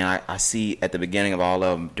videos, and I see at the beginning of all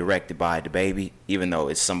of them directed by DaBaby, even though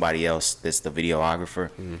it's somebody else that's the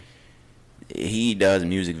videographer. He does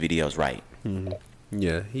music videos right.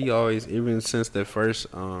 Yeah, he always, even since the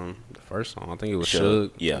first song, I think it was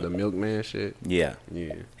Suge, the Milkman shit. Yeah.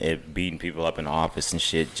 It beating people up in the office and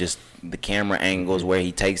shit. Just the camera angles where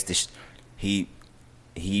he takes this, he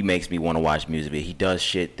makes me want to watch music. He does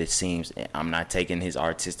shit that seems, I'm not taking his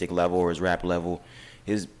artistic level or his rap level.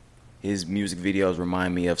 His music videos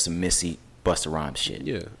remind me of some Missy, Busta Rhymes shit.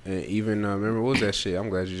 Yeah, and even remember, what was that shit? I'm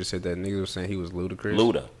glad you just said that. Niggas was saying he was Ludacris.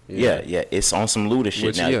 Luda. Yeah. It's on some Luda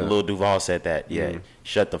shit now. Lil Duval said that. Yeah,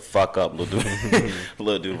 shut the fuck up,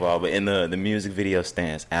 Lil Duval. But in the music video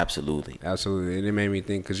stands, absolutely. And it made me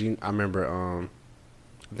think, because I remember,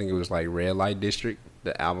 I think it was like Red Light District,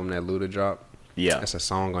 the album that Luda dropped. Yeah, that's a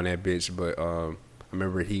song on that bitch. But I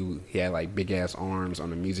remember he had like big ass arms on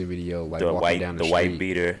the music video, like walking down the street. White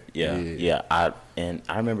beater. Yeah. I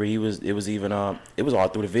remember it was all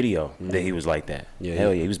through the video that he was like that. Yeah,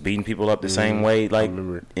 hell yeah, he was beating people up the same way like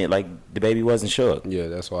DaBaby wasn't Suge. Yeah,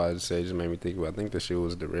 that's why I say it just made me think about. I think that shit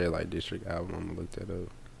was the Red Light District album. I'm gonna look that up.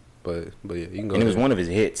 But yeah, you can go. And it was one of his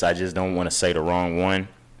hits. I just don't want to say the wrong one.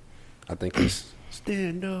 I think it's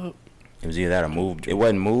Stand Up. It was either that or Move. It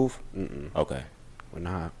wasn't Move. Okay.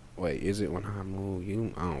 When Wait, is it When I Move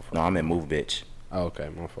You? I don't. No, I meant Move, bitch. Oh, okay,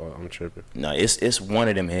 my fault. I'm tripping. No, it's one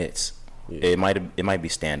of them hits. Yeah. It might be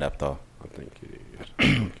Stand Up though. I think it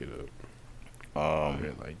is. Look it up.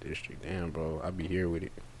 Red Light District. Damn, bro, I be here with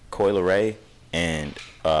it. Coi Leray and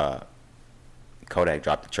Kodak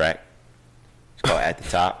dropped the track. It's called At the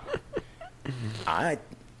Top. I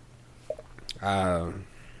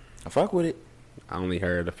fuck with it. I only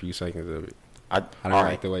heard a few seconds of it. I don't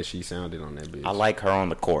like the way she sounded on that bitch. I like her on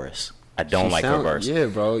the chorus. I don't like her verse. Yeah,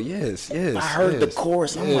 bro. Yes. I heard the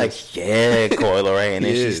chorus. I'm like, yeah, Coi Leray. And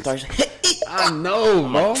then she starts. I know,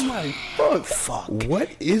 bro. I'm like, fuck. What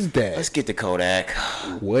is that? Let's get to Kodak.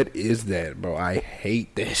 What is that, bro? I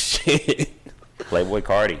hate that shit. Playboy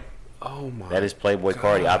Cardi. Oh, my That is Playboy God.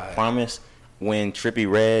 Cardi. I promise when Trippie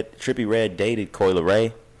Redd dated Coi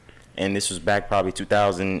Leray, and this was back probably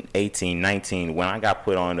 2018, 19, when I got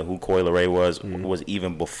put on to who Coi Leray was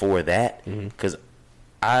even before that, because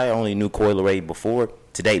I only knew Coi Leray before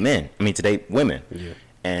to date women. Yeah.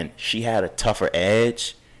 And she had a tougher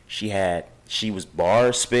edge. She was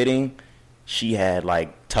bar spitting. she had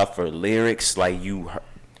like tougher lyrics. Like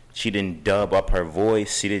she didn't dub up her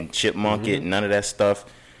voice. She didn't chipmunk it. None of that stuff.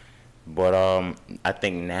 But I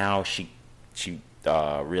think now she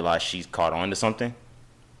realized she's caught on to something.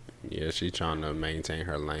 Yeah, she's trying to maintain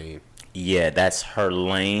her lane. Yeah, that's her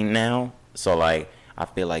lane now. So like, I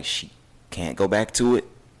feel like she can't go back to it,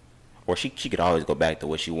 or she could always go back to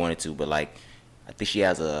what she wanted to. But like, I think she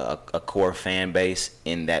has a core fan base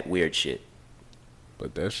in that weird shit.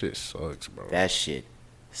 But that shit sucks, bro. That shit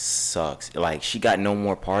sucks. Like, she got no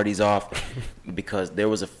more parties off because there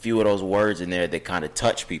was a few of those words in there that kind of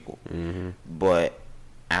touch people. But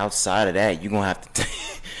outside of that, you're gonna have to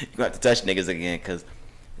touch niggas again, because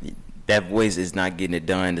that voice is not getting it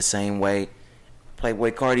done the same way.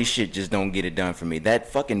 Playboy Cardi shit just don't get it done for me.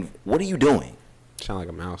 That fucking, what are you doing? Sound like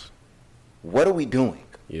a mouse. What are we doing?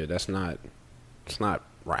 Yeah, it's not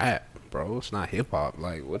rap, bro. It's not hip hop.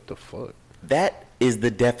 Like, what the fuck? That is the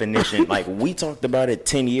definition. Like, we talked about it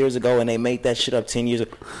 10 years ago, and they made that shit up 10 years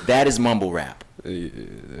ago. That is mumble rap. Yeah,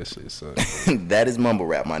 that shit sucks. That is mumble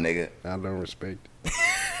rap, my nigga. I don't respect it.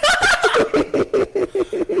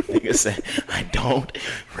 Nigga said, I don't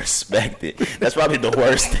respect it. That's probably the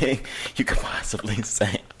worst thing you could possibly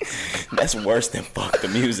say. That's worse than fuck the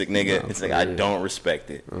music, nigga. It's like, I don't respect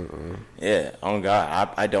it. Yeah, oh God,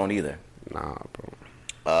 I don't either. Nah, bro.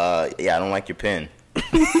 Yeah, I don't like your pen.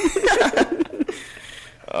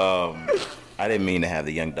 I didn't mean to have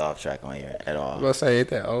the Young Dolph track on here at all. I was gonna say, ain't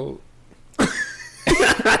that old?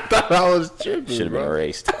 I thought I was tripping. Should have been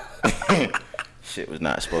erased. Shit was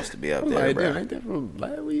not supposed to be up there, Like, bro. damn, ain't that from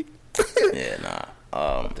last week? Yeah,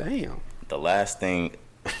 nah. Damn. The last thing,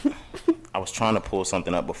 I was trying to pull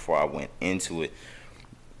something up before I went into it.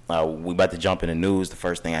 We about to jump in the news. The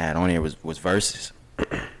first thing I had on here was versus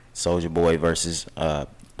Soulja Boy versus Bow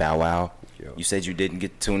Wow. Yo. You said you didn't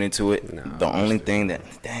get to tune into it. Nah, the only thing that,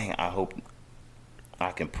 dang, I hope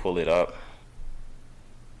I can pull it up.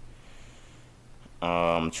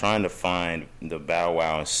 I'm trying to find the Bow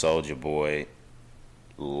Wow and Soulja Boy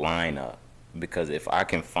lineup, because if I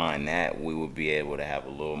can find that, we would be able to have a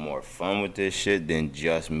little more fun with this shit than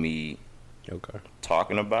just me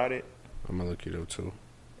talking about it. I'm gonna look it up too.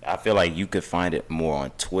 I feel like you could find it more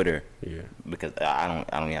on Twitter. Yeah. Because I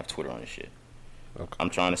don't even have Twitter on this shit. Okay. I'm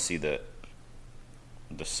trying to see the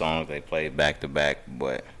songs they played back to back,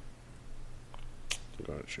 but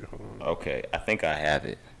Gotcha. Hold on. okay, I think I have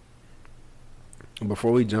it.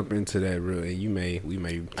 Before we jump into that, really, we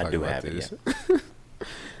may talk I do about have this. it. Yeah.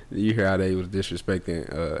 You hear how they was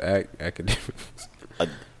disrespecting academics?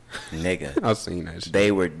 Nigga, I've seen that shit.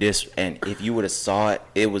 they were and if you would have saw it,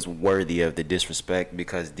 it was worthy of the disrespect,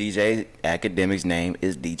 because DJ Academics' name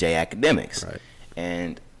is DJ Academics, Right.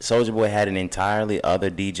 And Soulja Boy had an entirely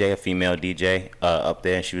other DJ, a female DJ, up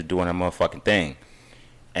there, and she was doing her motherfucking thing,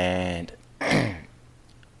 and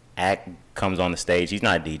Act comes on the stage. He's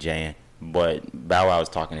not DJing, but Bow Wow was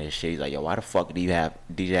talking to his shit. He's like, yo, why the fuck do you have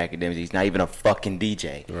DJ Academics? He's not even a fucking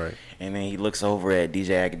DJ. Right. And then he looks over at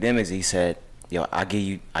DJ Academics. He said, yo, I'll give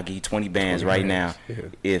you 20 bands right now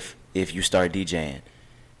if you start DJing.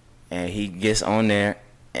 And he gets on there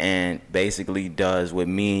and basically does what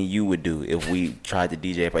me and you would do if we tried to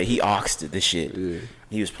DJ. But he auxed the shit. Yeah.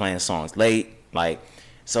 He was playing songs late. Like,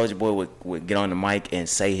 Soulja Boy would get on the mic and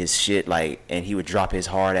say his shit, like, and he would drop his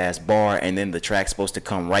hard ass bar, and then the track's supposed to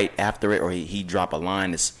come right after it, or he'd drop a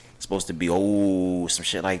line that's supposed to be some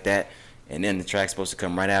shit like that, and then the track's supposed to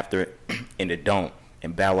come right after it, and it don't.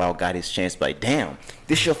 And Bow Wow got his chance to be like, damn,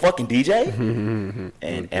 this your fucking DJ?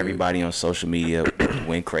 And everybody on social media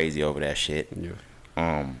went crazy over that shit.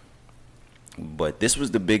 Yeah. But this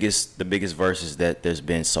was the biggest verses that there's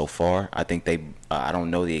been so far. I think I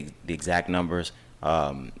don't know the exact numbers.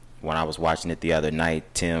 When I was watching it the other night,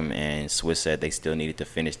 Tim and Swiss said they still needed to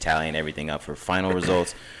finish tallying everything up for final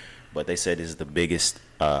results, but they said this is the biggest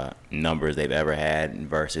numbers they've ever had in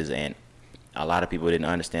verses, and a lot of people didn't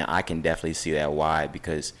understand. I can definitely see that why,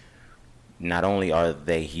 because not only are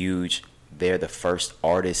they huge, they're the first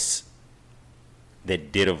artists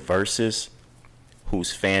that did a verses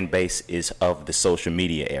whose fan base is of the social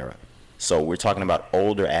media era. So we're talking about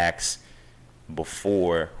older acts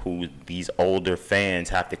before, who these older fans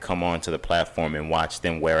have to come onto the platform and watch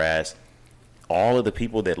them, whereas all of the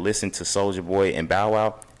people that listen to Soulja Boy and Bow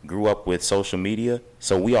Wow grew up with social media,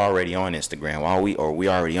 so we already on Instagram, we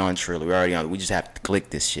already on Triller, we just have to click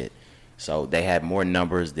this shit. So they had more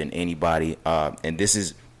numbers than anybody, and this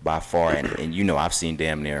is by far, and you know, I've seen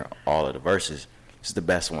damn near all of the verses. This is the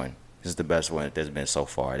best one. This is the best one that there's been so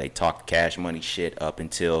far. They talked Cash Money shit up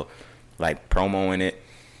until like promoing it.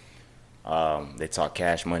 They talk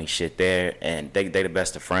Cash Money shit there, and they the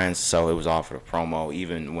best of friends, so it was all for the promo.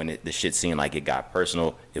 Even when the shit seemed like it got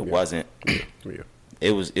personal, it wasn't. Yeah.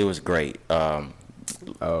 It was great.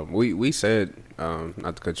 We said,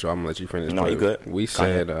 not to cut you off, I'm gonna let you finish. No, you good. We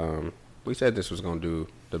said this was gonna do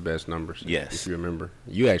the best numbers. Yes. If you remember,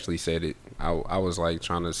 you actually said it. I was like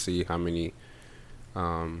trying to see how many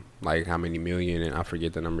million, and I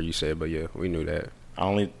forget the number you said, but yeah, we knew that.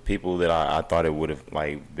 Only people that I thought it would have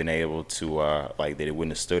like been able to like that it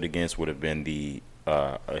wouldn't have stood against would have been the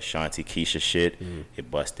Ashanti Keisha shit. It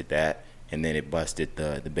busted that, and then it busted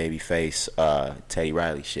the Babyface Teddy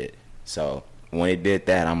Riley shit. So when it did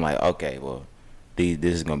that, I'm like, okay, well,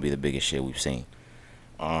 this is gonna be the biggest shit we've seen.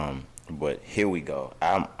 But here we go.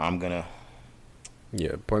 I'm gonna.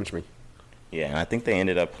 Yeah, punch me. Yeah, and I think they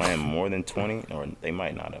ended up playing more than 20, or they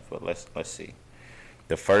might not have. But let's see.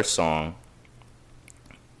 The first song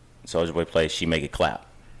Soulja Boy plays, "She Make It Clap."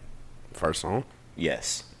 First song.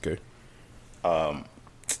 Yes. Okay. Bow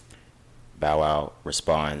Wow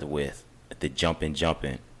responds with the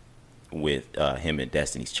jumpin' with him and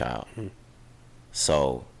Destiny's Child.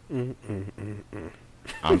 So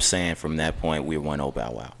I'm saying from that point we're 1-0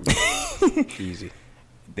 Bow Wow. Easy.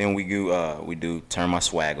 Then we do Turn My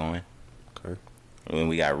Swag On. Okay. And then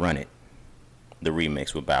we got Run It, the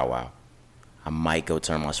remix with Bow Wow. I might go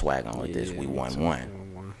Turn My Swag On with this. We 1-1.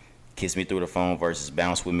 Kiss Me Through the Phone versus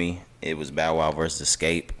Bounce With Me. It was Bow Wow versus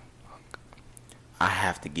Escape. I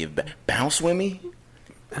have to give Bounce With Me.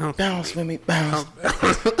 Bounce With Me. Bounce.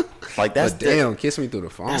 Like that's but damn, Kiss Me Through the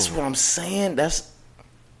Phone. That's what I'm saying. That's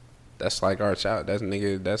like our child. That's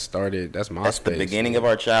nigga. That started. That's MySpace. That's the beginning of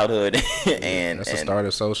our childhood, and that's the start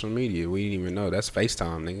of social media. We didn't even know. That's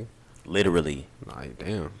FaceTime, nigga. Literally. Like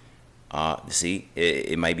damn. See,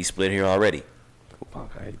 it might be split here already.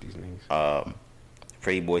 Fuck, I hate these niggas.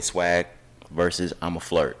 Pretty Boy Swag versus I'm a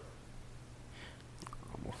Flirt.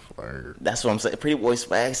 I'm a Flirt. That's what I'm saying. Pretty Boy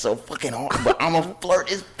Swag so fucking hard, but I'm a Flirt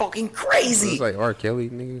is fucking crazy. It's like R. Kelly,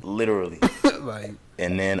 nigga. Literally. Like.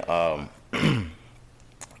 And then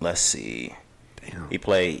let's see. Damn. He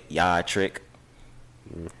played Ya Trick.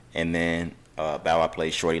 And then Bow Wow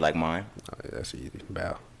played Shorty Like Mine. Oh, yeah, that's easy.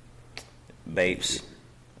 Bow. Babes.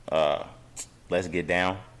 Let's Get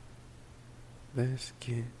Down. Let's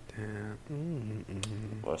get down.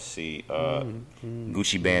 Let's see.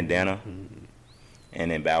 Gucci Bandana.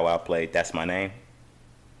 And then Bow Wow played That's My Name.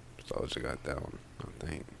 Soulja got that one, I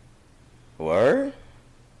think. Word?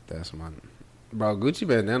 That's my. Bro, Gucci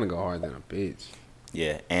Bandana go harder than a bitch.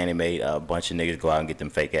 Yeah, and it made a bunch of niggas go out and get them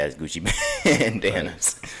fake ass Gucci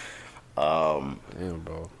bandanas. Damn,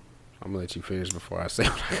 bro. I'm gonna let you finish before I say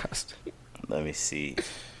what I got to say. Let me see.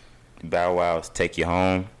 Bow Wow's Take You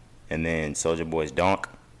Home, and then Soulja Boy's Donk.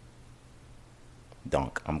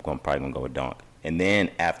 I'm probably gonna go with Donk. And then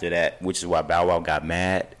after that, which is why Bow Wow got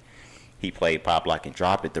mad, he played Pop Lock and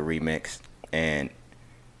Drop It, the remix, and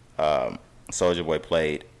Soulja Boy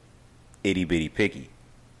played Itty Bitty Picky,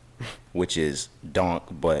 which is Donk,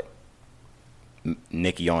 but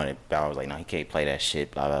Nicki on it. Bow Wow was like, no, he can't play that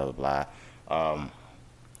shit, blah, blah, blah, blah.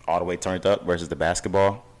 All the Way Turned Up versus the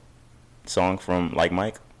Basketball song from Like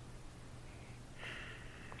Mike.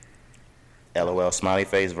 LOL Smiley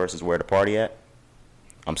Face versus Where the Party At.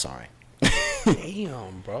 I'm sorry.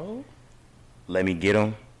 Damn, bro. Let Me Get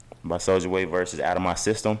 'Em by Soulja Boy versus Out of My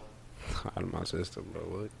System. Out of my system, bro.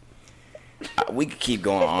 What? We could keep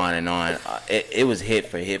going on and on. It was hit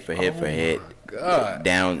for hit for hit for hit. God.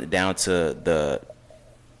 Down to the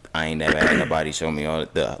I ain't never had nobody show me all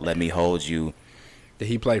the Let Me Hold You. Did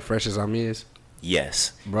he play Fresh As I'm Is?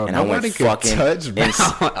 Yes. Bro, and nobody could touch Bow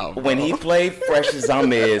Wow, when he played Fresh As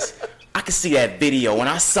I'm Is, I could see that video when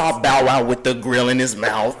I saw Bow Wow with the grill in his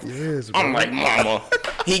mouth. Yes, bro. I'm like, mama,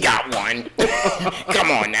 he got one.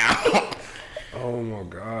 Come on now. Oh my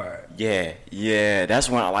God. Yeah. That's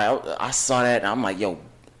when I saw that and I'm like, yo,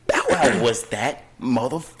 Bow Wow was that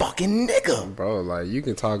motherfucking nigga. Bro, like, you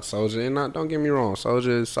can talk Soulja, and don't get me wrong,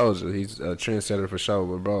 Soulja is Soulja. He's a trendsetter for sure,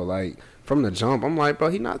 but bro, like, from the jump, I'm like, bro,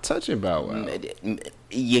 he not touching Bow Wow.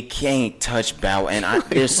 You can't touch Bow Wow, and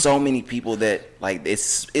there's so many people that like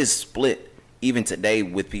it's split even today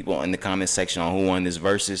with people in the comment section on who won this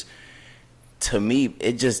versus. To me,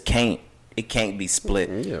 it just can't. It can't be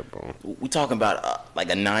split. Yeah, bro. We talking about like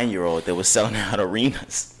a 9-year-old that was selling out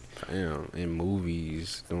arenas. Damn, in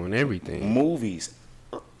movies, doing everything. Movies,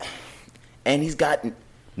 and he's got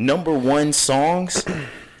 #1 songs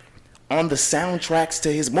on the soundtracks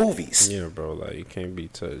to his movies. Yeah, bro, like, you can't be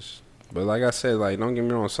touched. But like I said, like, don't get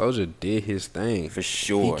me wrong, Soulja did his thing. For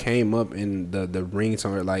sure. He came up in the ring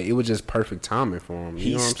somewhere. Like, it was just perfect timing for him.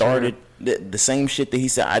 He started the same shit that he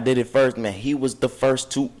said, I did it first, man. He was the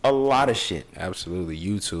first to a lot of shit. Absolutely.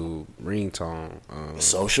 YouTube, ringtone.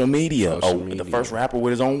 Social media. The first rapper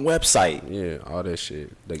with his own website. Yeah, all that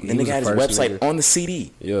shit. The nigga had his website on the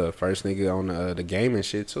CD. Yeah, first nigga on the gaming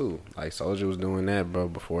shit, too. Like, Soulja was doing that, bro,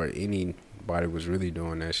 before anybody was really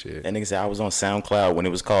doing that shit. That nigga said I was on SoundCloud when it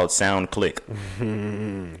was called SoundClick.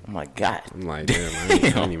 I'm like, God. I'm like, damn, I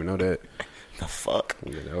didn't even know that. The fuck?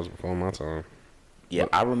 Yeah, that was before my time. Yeah,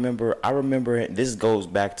 I remember. This goes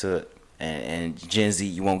back to and Gen Z.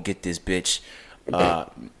 You won't get this, bitch.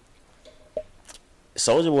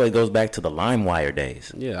 Soulja Boy goes back to the LimeWire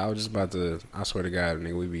days. Yeah, I was just about to. I swear to God,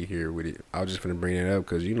 nigga, we be here with it. I was just gonna bring it up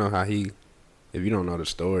because you know how he. If you don't know the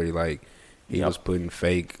story, like he was putting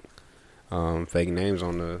fake names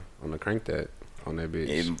on the Crank That on that bitch.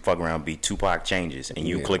 It fuck around be Tupac Changes, and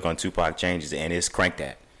you click on Tupac Changes, and it's Crank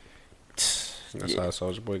That. That's how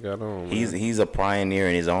Soulja Boy got on. Man. He's a pioneer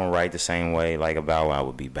in his own right, the same way like a Bow Wow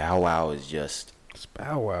would be. Bow Wow is just. It's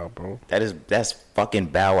Bow Wow, bro. That's fucking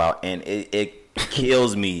Bow Wow, and it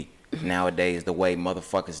kills me nowadays the way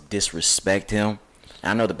motherfuckers disrespect him.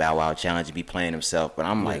 I know the Bow Wow challenge be playing himself, but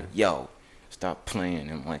I'm like, yo, stop playing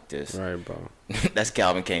him like this. Right, bro. That's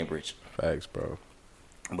Calvin Cambridge. Facts, bro.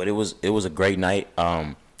 But it was a great night.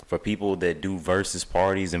 For people that do versus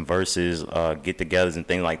parties and versus get-togethers and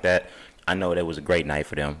things like that. I know that was a great night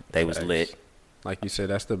for them. They was lit. Like you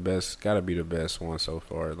said, that's the best. Gotta be the best one so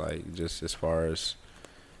far. Like, just as far as,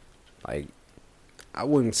 like, I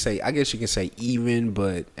wouldn't say. I guess you can say even,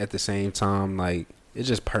 but at the same time, like, it's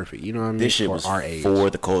just perfect. You know what I mean? This shit was our age.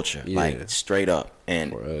 For the culture, like straight up,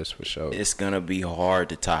 and for us for sure. It's gonna be hard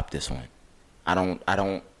to top this one. I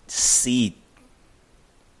don't see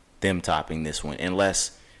them topping this one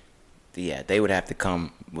unless, they would have to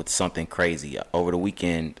come with something crazy. Over the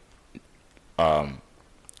weekend,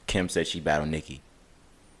 Kim said she battled Nicki.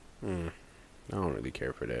 I don't really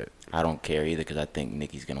care for that. I don't care either because I think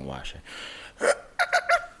Nicki's gonna wash her.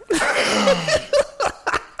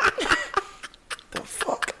 The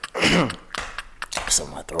fuck? That's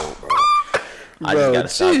on my throat, bro. I just gotta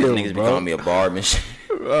stop. Niggas be calling me a barb and shit.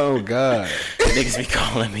 Oh God. Niggas be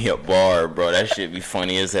calling me a barb, bro. That shit be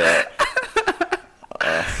funny as hell.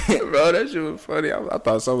 Bro, that shit was funny. I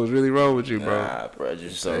thought something was really wrong with you, bro. Nah, bro,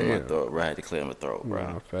 just something in my throat. Bro, I had to clear my throat, bro.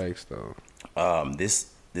 Nah, facts though. This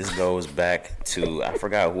goes back to, I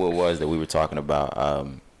forgot who it was that we were talking about.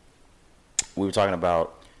 We were talking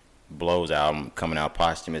about Blow's album coming out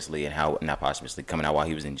posthumously and how, not posthumously, coming out while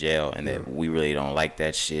he was in jail, and that we really don't like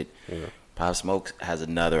that shit. Yeah. Pop Smoke has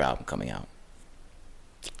another album coming out.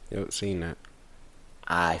 Yep, seen that.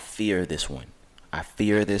 I fear this one.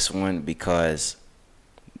 Because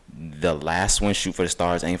the last one, Shoot for the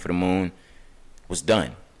Stars, Aim for the Moon, was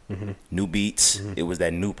done. Mm-hmm. New beats. Mm-hmm. It was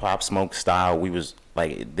that new Pop Smoke style. We was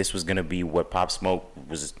like, this was gonna be what Pop Smoke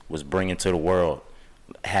was bringing to the world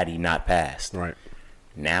had he not passed. Right.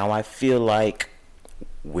 Now I feel like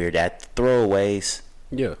we're at throwaways.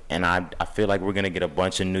 Yeah. And I feel like we're gonna get a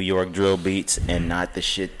bunch of New York drill beats and not the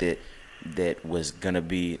shit that was gonna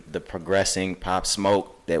be the progressing Pop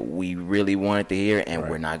Smoke that we really wanted to hear, and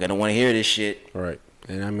we're not gonna want to hear this shit. Right.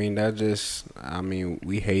 And I mean,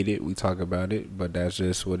 we hate it, we talk about it, but that's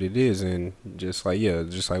just what it is. And just like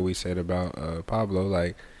we said about Pablo,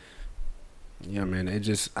 like, yeah, man,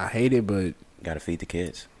 I hate it, but gotta feed the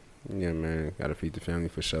kids. Yeah, man, gotta feed the family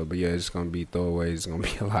for sure. But yeah, it's gonna be throwaways. It's gonna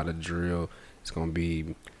be a lot of drill. It's gonna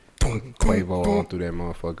be Quavo all through that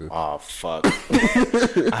motherfucker. Oh fuck!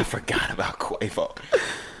 I forgot about Quavo.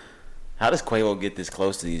 How does Quavo get this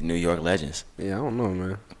close to these New York legends? Yeah, I don't know,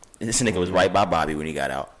 man. This nigga was right by Bobby when he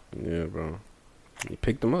got out. Yeah, bro. He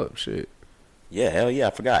picked him up, shit. Yeah, hell yeah,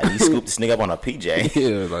 I forgot. He scooped this nigga up on a PJ.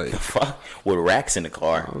 Yeah, like, the fuck, with racks in the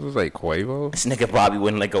car. I was just like, Quavo? This nigga Bobby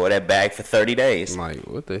wouldn't let go of that bag for 30 days. I'm like,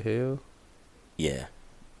 what the hell? Yeah.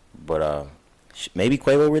 But maybe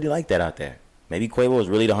Quavo really liked that out there. Maybe Quavo was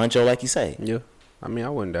really the huncho like you say. Yeah. I mean, I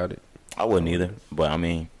wouldn't doubt it. I wouldn't either. But, I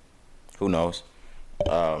mean, who knows?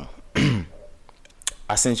 I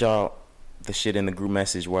sent y'all the shit in the group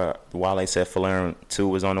message where Wale said Fallen 2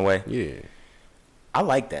 was on the way. Yeah. I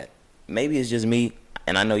like that. Maybe it's just me,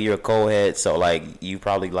 and I know you're a cold head, so, like, you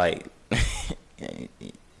probably, like,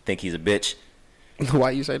 think he's a bitch.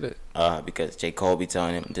 Why you say that? Because J. Cole be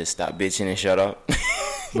telling him to stop bitching and shut up.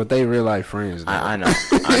 But they real life friends, though. I know.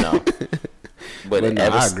 But no,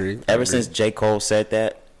 I agree. Ever since J. Cole said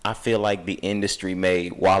that, I feel like the industry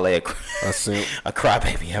made Wale a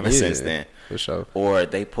crybaby ever since then. For sure. Or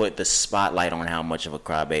they put the spotlight on how much of a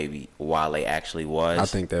crybaby Wale actually was. I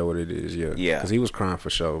think that's what it is, yeah. Yeah. Because he was crying for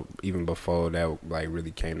sure, even before that like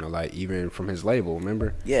really came to light, even from his label,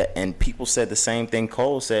 remember? Yeah, and people said the same thing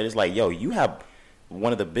Cole said. It's like, yo, you have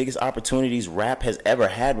one of the biggest opportunities rap has ever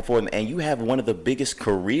had before, and you have one of the biggest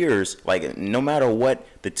careers. Like, no matter what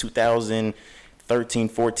the 2013,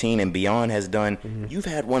 14, and beyond has done, you've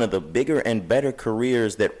had one of the bigger and better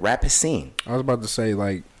careers that rap has seen. I was about to say,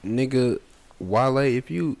 like, nigga, Wale, if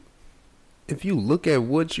you look at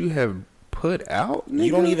what you have put out, nigga,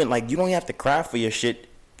 You don't even have to cry for your shit.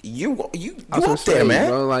 You I was up gonna there, say, man.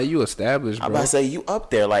 bro, like, you established, bro. I'm about to say you up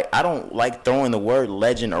there. Like, I don't like throwing the word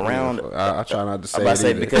legend around. I try not to say I'm about to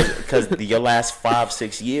it say either. because your last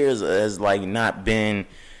 5-6 years has like not been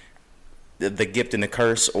the gift and the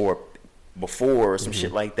curse or before or some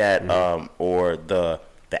shit like that, or the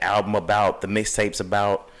album about, the mixtapes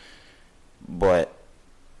about, but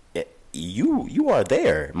you are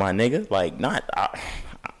there, my nigga. Like, not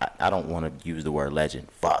I don't want to use the word legend.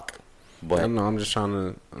 Fuck. But I don't know, I'm just trying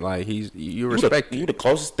to, like, you you respect you it. the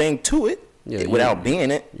closest thing to it, Yeah, without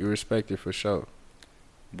being it. You respect it for sure.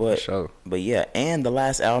 But For sure. but yeah, and the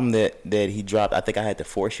last album that he dropped, I think I had to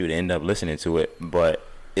force you to end up listening to it, but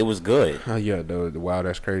it was good. Oh yeah, the Wow,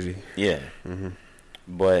 that's crazy. Yeah.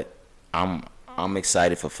 But I'm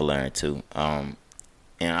excited for Falarin too. And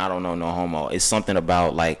I don't know, no homo. It's something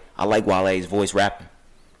about, like, I like Wale's voice rapping.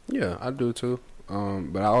 Yeah, I do too.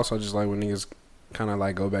 But I also just like when niggas kind of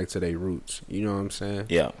like go back to their roots. You know what I'm saying?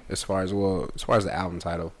 Yeah. As far as the album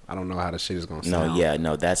title, I don't know how the shit is gonna sound.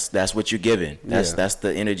 No, that's what you're giving. That's Yeah.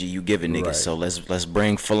 the energy you giving niggas. Right. So let's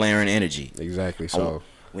bring Falarin energy. Exactly. So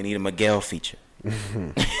We need a Miguel feature.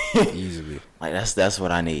 easily. Like, that's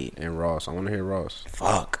what I need. And Ross, I want to hear Ross.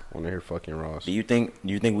 Fuck. I want to hear fucking Ross. Do you think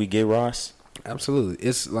we get Ross? Absolutely.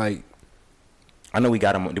 It's like, I know we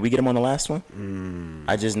got him. Did we get him on the last one?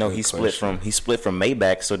 I just know good he split from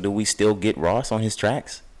Maybach. So do we still get Ross on his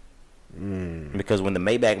tracks? Because when the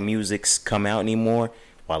Maybach music's come out anymore,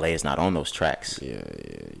 Wale is not on those tracks. yeah.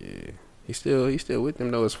 He's still with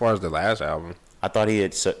them though, as far as the last album. I thought he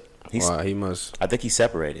had. He must. I think he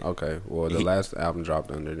separated. Okay. Well, the last album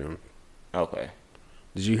dropped under them. Okay.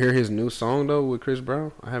 Did you hear his new song though with Chris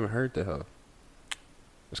Brown? I haven't heard the hell.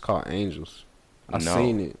 It's called Angels. I No.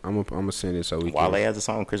 seen it. I'm gonna send it so we Wale can. has a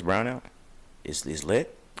song with Chris Brown out. It's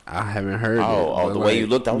lit. I haven't heard it. Oh, but the way you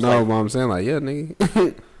looked, I was no, like- but I'm saying like, yeah,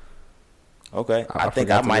 nigga. Okay. I think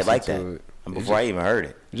forgot I to might listen like to that. it. Before I even heard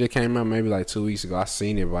it, It just came out maybe like 2 weeks ago. I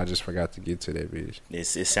seen it, but I just forgot to get to that bitch. it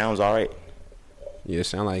sounds all right. Yeah, it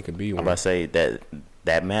sound like it could be I'm one. about to say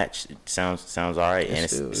that match sounds all right, and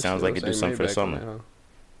it sounds like it do something for the summer.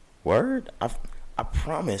 Word, I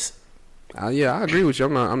promise. Yeah, I agree with you.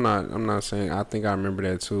 I'm not saying. I think I remember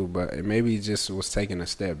that too, but it maybe just was taking a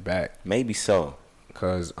step back Maybe so.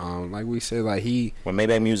 because, like we said, like When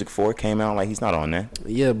Maybach Music 4 came out, like, he's not on that.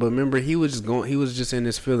 yeah, but remember he was just in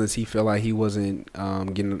his feelings. He felt like he wasn't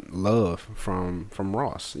getting love from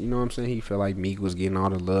Ross. You know what I'm saying? He felt like Meek was getting all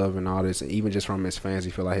the love and all this, and even just from his fans,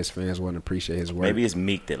 he felt like his fans wouldn't appreciate his work. Maybe it's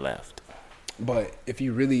Meek that left. But if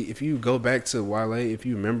you go back to Wale, if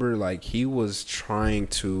you remember, like, he was trying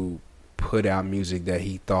to put out music that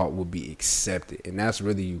he thought would be accepted, and that's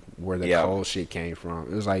really where the Cole shit came from.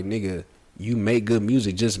 It was like, nigga, you make good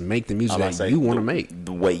music, just make the music that you want to make.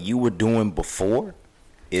 The way you were doing before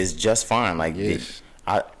is just fine. Like, Yes.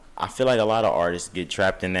 I feel like a lot of artists get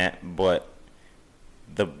trapped in that, but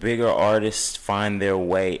the bigger artists find their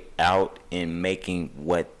way out in making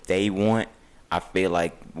what they want. I feel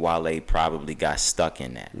like Wale probably got stuck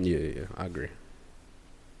in that. Yeah, I agree.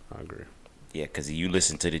 Yeah, because you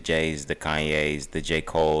listen to the Jays, the Kanyes, the J.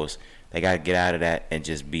 Coles, they got to get out of that and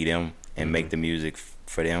just be them and make the music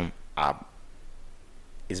for them.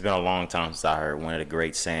 It's been a long time since I heard one of the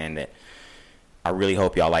greats saying that, I really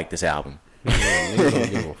hope y'all like this album. Yeah, niggas don't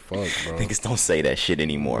give a fuck, bro. Niggas don't say that shit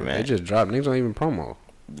anymore, They man. just dropped. Niggas don't even promo.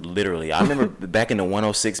 Literally. I remember back in the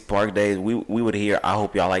 106 Park days, we would hear, I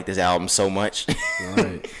hope y'all like this album so much.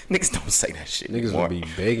 Right. Niggas don't say that shit Niggas anymore. would be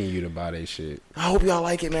begging you to buy that shit. I hope y'all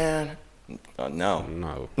like it, man. No.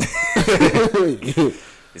 No.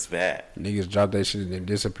 It's bad. Niggas drop that shit and then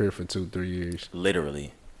disappear for 2-3 years.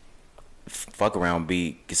 Literally. Fuck around,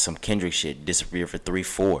 get some Kendrick shit, disappear for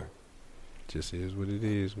 3-4. Just is what it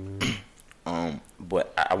is, man.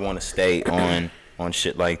 But I want to stay on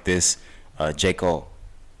shit like this. J. Cole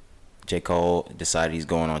decided he's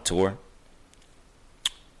going on tour.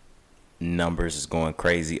 Numbers is going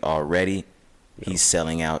crazy already. Yep. He's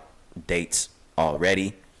selling out dates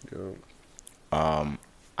already. Yep.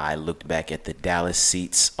 I looked back at the Dallas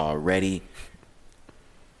seats already.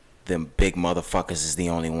 Them big motherfuckers is the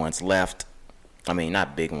only ones left. I mean,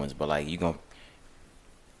 not big ones, but like you gonna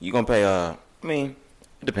pay. I mean,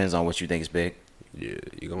 it depends on what you think is big. Yeah,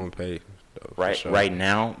 you gonna pay. Though, Right, sure. right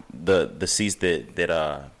now, the seats that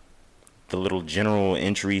the little general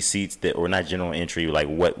entry seats that, or not general entry, like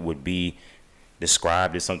what would be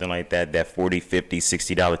described as something like that $40, $50,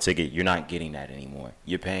 $60 ticket, you're not getting that anymore.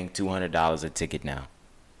 You're paying $200 a ticket now.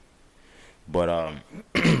 But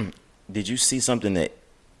did you see something that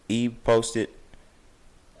Eve posted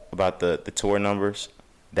about the tour numbers?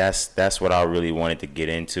 That's what I really wanted to get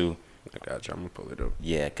into. I got you. I'm gonna pull it up.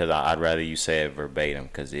 Yeah, because I'd rather you say it verbatim,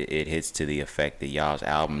 because it hits to the effect that y'all's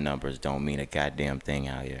album numbers don't mean a goddamn thing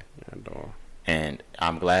out here. Yeah, dog. And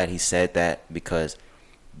I'm glad he said that, because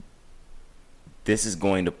this is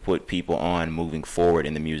going to put people on moving forward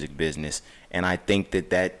in the music business. And I think that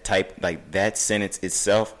that sentence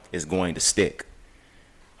itself is going to stick.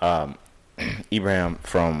 Ibrahim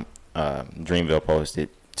from Dreamville posted,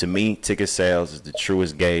 "To me, ticket sales is the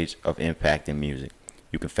truest gauge of impact in music.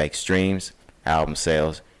 You can fake streams, album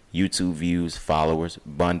sales, YouTube views, followers,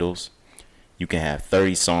 bundles. You can have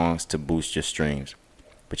 30 songs to boost your streams.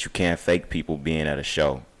 But you can't fake people being at a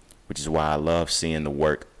show, which is why I love seeing the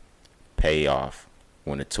work pay off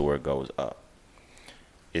when the tour goes up."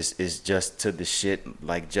 It's just to the shit,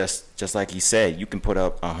 like just like he said, you can put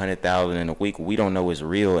up 100,000 in a week. We don't know it's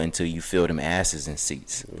real until you feel them asses in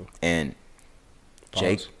seats. Yeah. And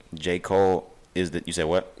J. Cole is the, you said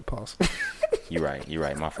what? Pause. You're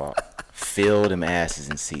right, my fault. Fill them asses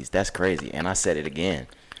in seats. That's crazy. And I said it again.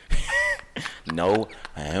 No,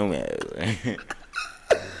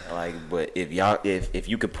 like, but if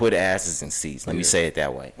you could put asses in seats, let me say it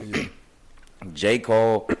that way. Yeah. J.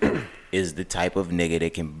 Cole is the type of nigga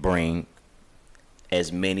that can bring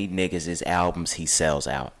as many niggas as albums he sells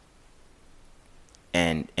out.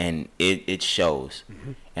 And it shows.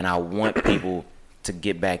 Mm-hmm. And I want people to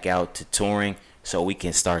get back out to touring so we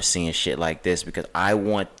can start seeing shit like this, because I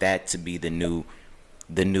want that to be the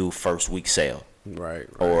new first week sale. Right.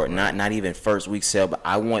 Or not even first week sale, but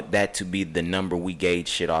I want that to be the number we gauge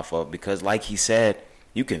shit off of, because like he said,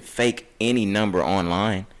 you can fake any number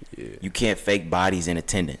online. Yeah. You can't fake bodies in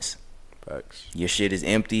attendance. Facts. Your shit is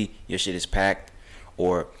empty, your shit is packed,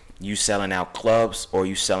 or you selling out clubs, or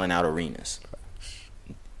you selling out arenas.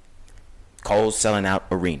 Cole's selling out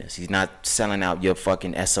arenas. He's not selling out your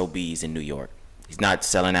fucking SOBs in New York. He's not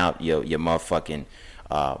selling out your motherfucking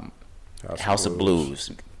House of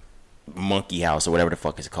Blues, Monkey House, or whatever the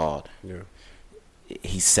fuck it's called. Yeah.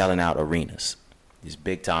 He's selling out arenas. He's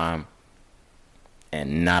big time,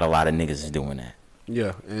 and not a lot of niggas is doing that.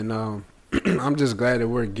 Yeah, and I'm just glad that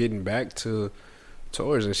we're getting back to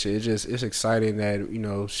tours and shit. It's exciting that, you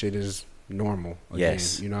know, shit is normal again.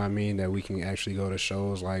 Yes. You know what I mean? That we can actually go to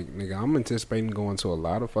shows. Like, nigga, I'm anticipating going to a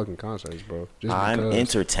lot of fucking concerts, bro. I'm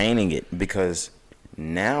entertaining it, because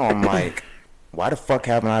now I'm like, why the fuck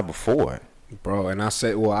haven't I before? Bro, and I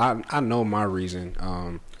said, well, I know my reason.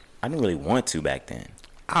 I didn't really want to back then.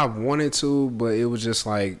 I wanted to, but it was just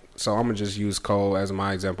like, so I'm going to just use Cole as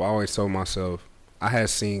my example. I always told myself, I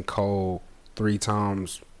had seen Cole 3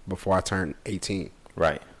 times before I turned 18.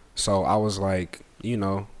 Right. So I was like, you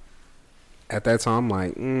know, at that time,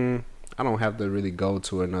 like, I don't have to really go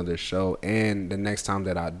to another show. And the next time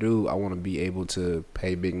that I do, I want to be able to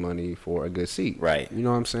pay big money for a good seat. Right. You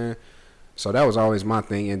know what I'm saying? So that was always my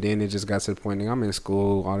thing. And then it just got to the point, nigga, I'm in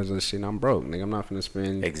school, all this other shit, and I'm broke. Nigga, I'm not finna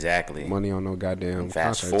spend money on no goddamn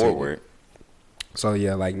fast forward. Ticket. So,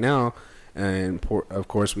 yeah, like now, and of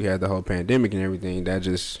course we had the whole pandemic and everything, that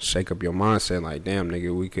just shake up your mindset, like, damn,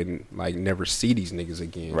 nigga, we couldn't, like, never see these niggas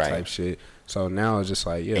again, right, type shit. So now it's just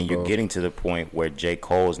like, yeah, and bro, you're getting to the point where J.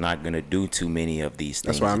 Cole's not gonna do too many of these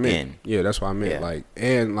things. That's what I meant. Again. Yeah, that's what I meant. Yeah. Like,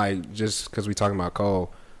 and like, just because we talking about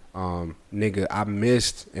Cole, nigga, I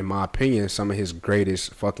missed, in my opinion, some of his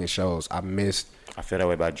greatest fucking shows. I feel that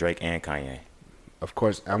way about Drake and Kanye. Of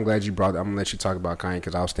course, I'm glad you brought. I'm gonna let you talk about Kanye,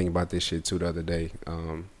 because I was thinking about this shit too the other day.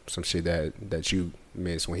 Some shit that you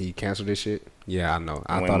missed when he canceled this shit. Yeah, I know.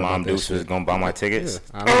 I thought Mom about this Deuce shit. was gonna buy my tickets.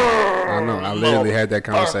 Yeah, I know. I literally had that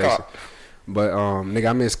conversation. But nigga,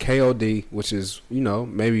 I miss KOD, which is, you know,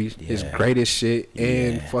 maybe his greatest shit,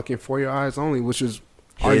 and fucking For Your Eyes Only, which is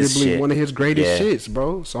arguably one of his greatest shits,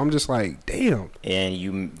 bro. So I'm just like, damn. And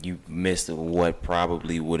you missed what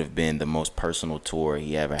probably would have been the most personal tour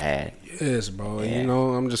he ever had. Yes, bro. Yeah. You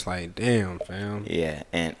know, I'm just like, damn, fam. Yeah,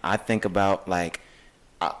 and I think about, like,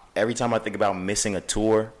 every time I think about missing a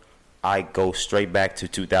tour, I go straight back to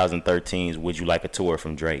 2013's Would You Like a Tour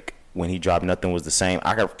from Drake. When he dropped Nothing Was the Same.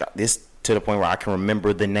 I got this to the point where I can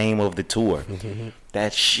remember the name of the tour.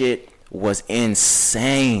 That shit was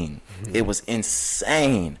insane. It was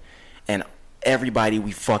insane. And everybody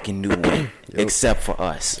we fucking knew went, except for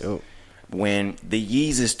us. Yep. When the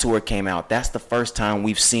Yeezus tour came out, that's the first time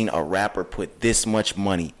we've seen a rapper put this much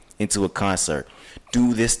money into a concert,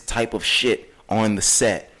 do this type of shit on the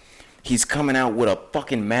set. He's coming out with a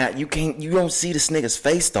fucking mat. You don't see this nigga's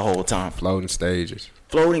face the whole time. Floating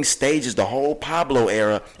stages, the whole Pablo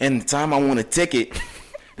era. And the time I want a ticket,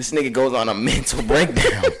 this nigga goes on a mental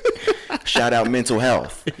breakdown. Shout out mental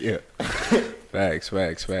health. Yeah. Facts.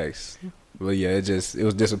 But yeah, it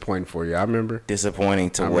was disappointing for you. I remember.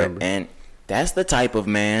 Disappointing to where, and that's the type of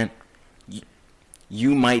man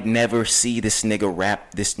you might never see this nigga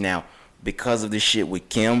rap this now because of the shit with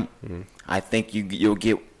Kim. Mm-hmm. I think you'll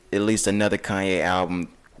get at least another Kanye album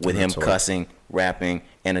with him cussing, rapping,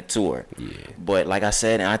 and a tour. Yeah. But like I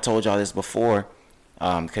said, and I told y'all this before,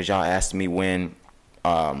 because y'all asked me when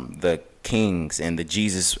the Kings and the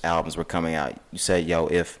Jesus albums were coming out. You said, yo,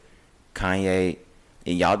 if Kanye,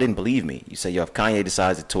 and y'all didn't believe me. You said, yo, if Kanye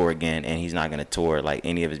decides to tour again and he's not going to tour like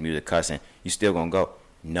any of his music cussing, you still going to go?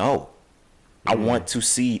 No. I want to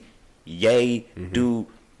see Ye do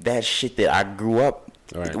that shit that I grew up.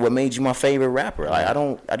 Right. What made you my favorite rapper? Like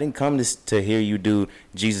I didn't come to hear you do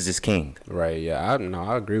Jesus is King. Right? Yeah.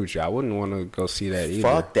 I agree with you. I wouldn't want to go see that either.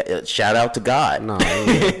 Fuck that. Shout out to God. No,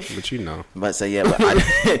 but you know. But say yeah, but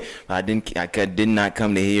I did not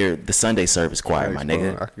come to hear the Sunday service choir, right, my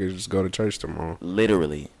nigga. I could just go to church tomorrow.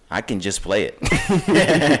 Literally, I can just play it.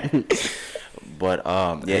 But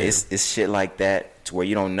yeah, it's shit like that to where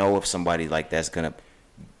you don't know if somebody like that's gonna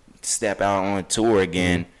step out on tour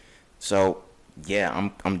again. So yeah,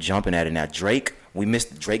 I'm jumping at it now. Drake, we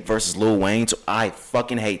missed Drake versus Lil Wayne. So I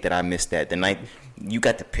fucking hate that I missed that. The night you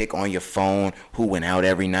got to pick on your phone who went out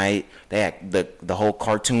every night. They had the whole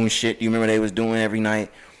cartoon shit. You remember they was doing every night.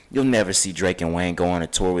 You'll never see Drake and Wayne go on a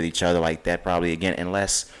tour with each other like that probably again,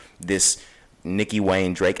 unless this Nicki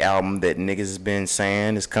Wayne Drake album that niggas has been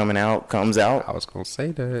saying is comes out. I was gonna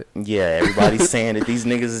say that. Yeah, everybody's saying that these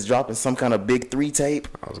niggas is dropping some kind of big 3 tape.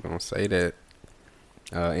 I was gonna say that.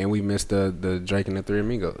 And we missed the Drake and the Three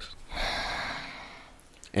Amigos.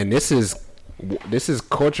 And this is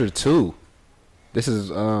culture too. This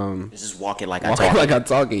is Walk It Like I Talk. Like I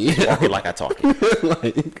Talk It. Yeah. Walk It Like I Talk It.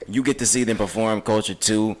 Like, you get to see them perform Culture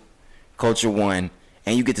 2, Culture 1,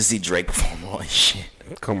 and you get to see Drake perform all this shit.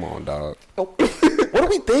 Come on, dog. What are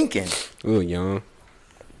we thinking? We were young.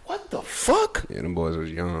 What the fuck? Yeah, them boys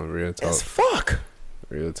was young. Real talk. As fuck.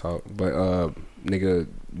 Real talk. But nigga,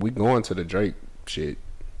 we going to the Drake shit.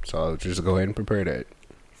 So just go ahead and prepare that.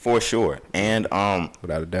 For sure. And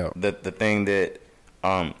without a doubt. The thing that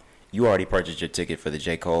you already purchased your ticket for the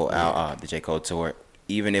J. Cole tour.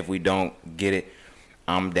 Even if we don't get it,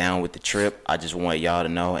 I'm down with the trip. I just want y'all to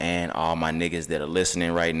know, and all my niggas that are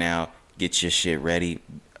listening right now, get your shit ready.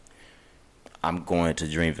 I'm going to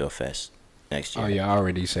Dreamville Fest next year. Oh yeah, I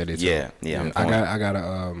already said it. Yeah. I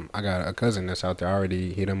got a cousin that's out there. I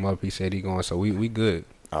already hit him up. He said he going. So we good.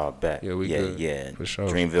 Oh, bet. Yeah, we good. Yeah. For sure.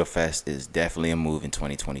 Dreamville Fest is definitely a move in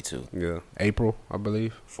 2022. Yeah, April, I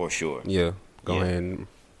believe. For sure. Yeah. Go ahead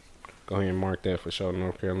and mark that for sure.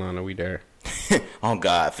 North Carolina, we there. Oh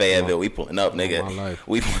God, Fayetteville, we pulling up, nigga. My life.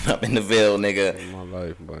 We pulling up in the Ville, nigga. My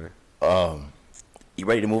life, boy. You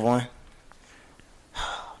ready to move on?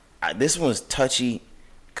 This one's touchy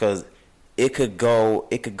because it could go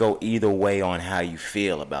either way on how you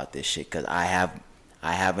feel about this shit. Because I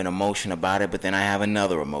have an emotion about it, but then I have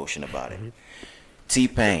another emotion about it.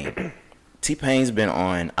 T-Pain. T-Pain's been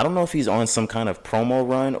on, I don't know if he's on some kind of promo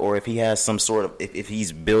run or if he has some sort of, if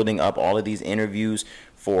he's building up all of these interviews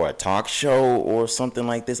for a talk show or something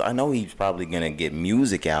like this. I know he's probably going to get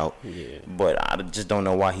music out, but I just don't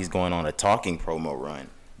know why he's going on a talking promo run.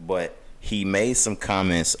 But he made some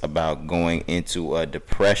comments about going into a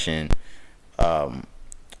depression and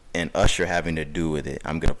Usher having to do with it.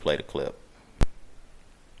 I'm going to play the clip.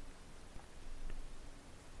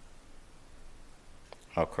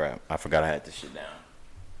 Oh, crap. I forgot I had this shit down.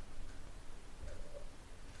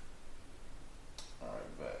 All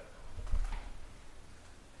right, bet.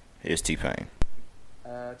 Here's T-Pain.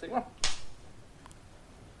 Take one.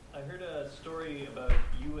 I heard a story about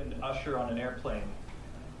you and Usher on an airplane.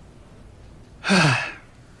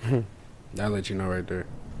 I'll let you know right there.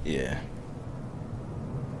 Yeah.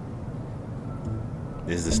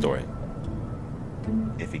 This is the story.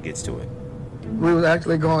 If he gets to it. We was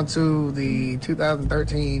actually going to the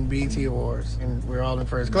 2013 BET Awards, and we were all in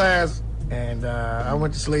first class, and I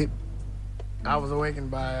went to sleep. I was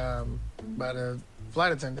awakened by the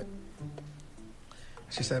flight attendant.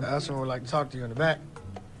 She said, Usher would like to talk to you in the back.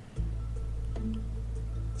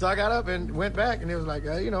 So I got up and went back, and it was like,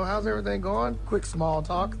 how's everything going? Quick, small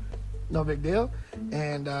talk, no big deal.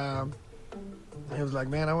 And He was like,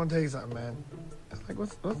 man, I want to tell you something, man. I was like,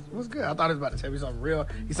 what's good? I thought he was about to tell me something real.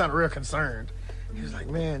 He sounded real concerned. He was like,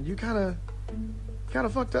 man, you kind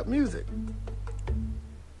of fucked up music.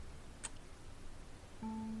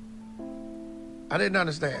 I didn't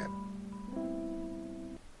understand.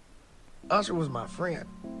 Usher was my friend.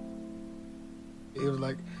 He was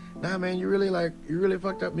like, nah, man, you really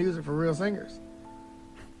fucked up music for real singers.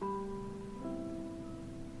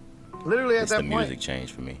 Literally at It's that the point, music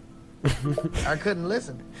changed for me. I couldn't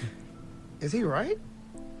listen. Is he right?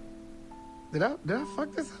 Did I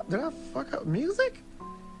fuck this up? Did I fuck up music?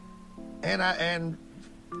 And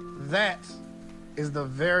that is the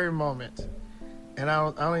very moment. And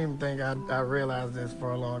I don't even think I realized this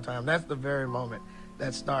for a long time. That's the very moment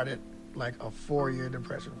that started like a 4-year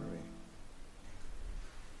depression for me.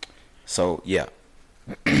 So yeah.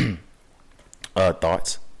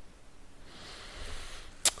 Thoughts?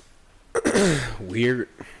 Weird.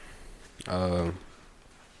 Yeah,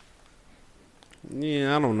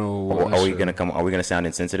 I don't know. Are we gonna sound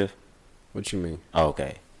insensitive? What you mean? Oh,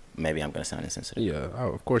 okay. Maybe I'm gonna sound insensitive. Yeah,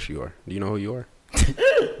 of course you are. Do you know who you are?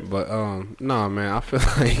 But nah, man. I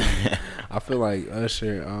feel like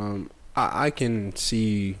Usher. I can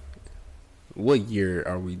see. What year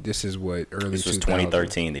are we? This is what early. This was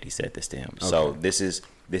 2013 that he said this to him. Okay. So this is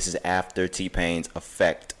after T-Pain's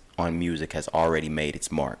effect on music has already made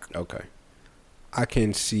its mark. Okay. I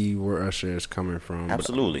can see where Usher is coming from.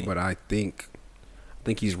 Absolutely. But I think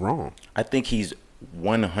he's wrong. I think he's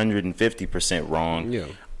 150% wrong. Yeah.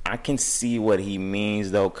 I can see what he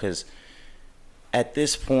means though, because at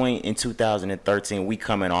this point in 2013, we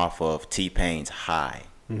coming off of T-Pain's high.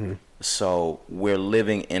 Mm-hmm. So we're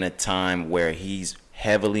living in a time where he's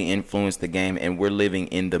heavily influenced the game, and we're living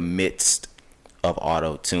in the midst of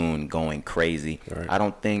auto-tune going crazy. Right. I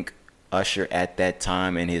don't think Usher at that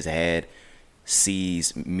time in his head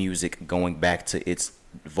sees music going back to its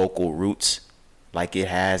vocal roots like it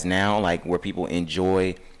has now, like where people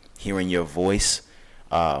enjoy hearing your voice.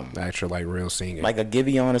 Actual like real singing. Like a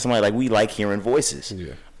Giveon or somebody, like we like hearing voices.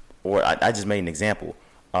 Yeah. Or I just made an example.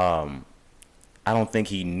 I don't think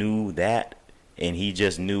he knew that, and he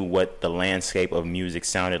just knew what the landscape of music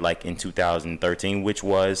sounded like in 2013, which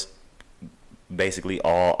was basically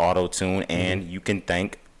all auto-tune, and you can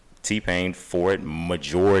thank T-Pain for it.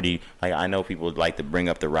 Majority, like I know people like to bring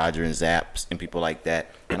up the Roger and Zapps and people like that,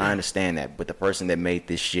 and I understand that, but the person that made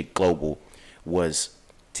this shit global was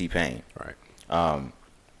T-Pain. Right.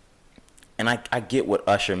 And I get what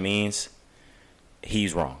Usher means.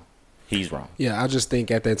 He's wrong. He's wrong. Yeah, I just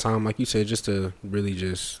think at that time, like you said, just to really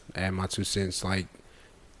just add my 2 cents, like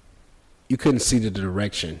you couldn't see the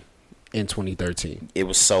direction in 2013. It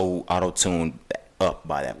was so auto-tuned up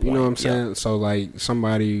by that point. You know what I'm saying? Yep. So like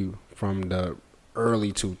somebody from the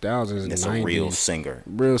early 2000s, that's 90s, a real singer,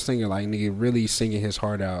 like nigga really singing his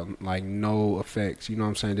heart out, like no effects. You know what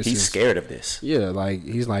I'm saying? He's scared of this. Yeah, like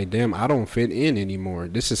he's like, damn, I don't fit in anymore.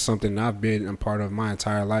 This is something I've been a part of my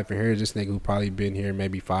entire life, and here's this nigga who probably been here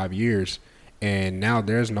maybe 5 years, and now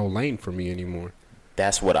there's no lane for me anymore.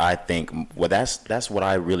 That's what I think. Well, that's what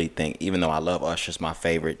I really think. Even though I love Usher's my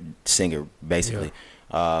favorite singer, basically,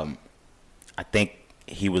 I think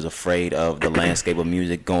he was afraid of the landscape of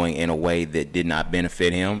music going in a way that did not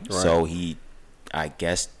benefit him. Right. So he, I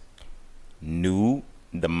guess, knew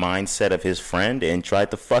the mindset of his friend and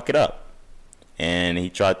tried to fuck it up. And he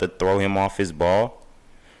tried to throw him off his ball.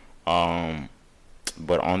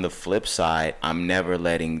 But on the flip side, I'm never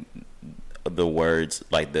letting the words,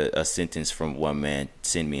 like a sentence from one man,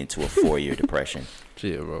 send me into a 4-year depression.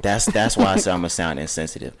 Yeah, bro. That's why I say I'm gonna sound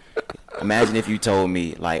insensitive. Imagine if you told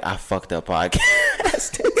me like I fucked up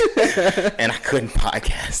podcasting and I couldn't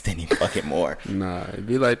podcast any fucking more. Nah, it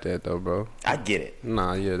be like that though, bro. I get it.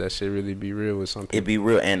 Nah, yeah, that shit really be real with some people. It be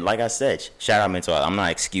real, and like I said, shout out mental health. I'm not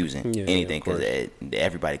excusing anything because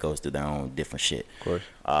everybody goes through their own different shit. Of course.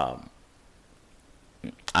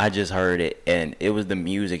 I just heard it, and it was the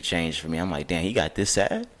music change for me. I'm like, damn, he got this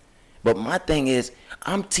sad. But my thing is,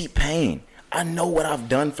 I'm T-Pain. I know what I've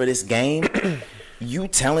done for this game. You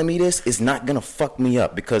telling me this is not gonna fuck me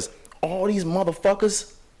up because all these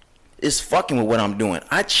motherfuckers is fucking with what I'm doing.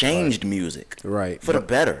 I changed music for the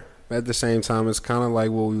better. At the same time, it's kind of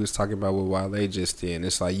like what we was talking about with Wale just did.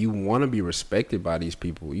 It's like you want to be respected by these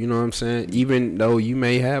people. You know what I'm saying? Even though you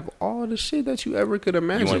may have all the shit that you ever could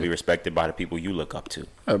imagine. You want to be respected by the people you look up to.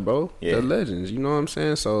 Yeah, bro. Yeah. The legends. You know what I'm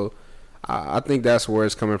saying? So I think that's where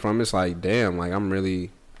it's coming from. It's like, damn, like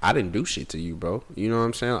I didn't do shit to you, bro. You know what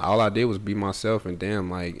I'm saying? All I did was be myself, and damn,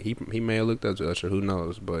 like he may have looked up to Usher. Who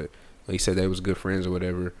knows? But he said they was good friends or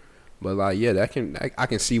whatever. But like, yeah, I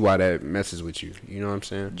can see why that messes with you. You know what I'm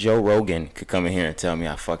saying? Joe Rogan could come in here and tell me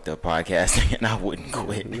I fucked up podcasting and I wouldn't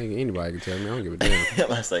quit. Nigga, anybody can tell me. I don't give a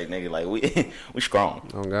damn. I say, nigga, like we strong.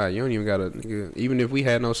 Oh God, you don't even gotta. Nigga, even if we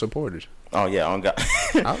had no supporters. Oh yeah, on God.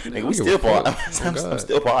 Nigga, we still part. I'm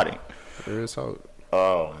still partying. There is hope.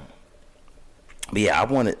 But yeah,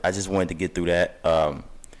 I just wanted to get through that.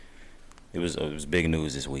 It was big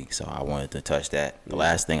news this week, so I wanted to touch that. The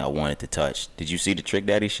last thing I wanted to touch. Did you see the Trick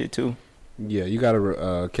Daddy shit too? Yeah, you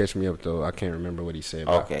gotta catch me up though. I can't remember what he said.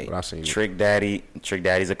 Okay, but I seen Trick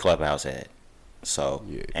Daddy's a Clubhouse head. So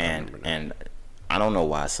yeah, and I don't know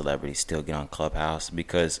why celebrities still get on Clubhouse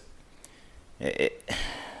because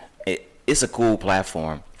it's a cool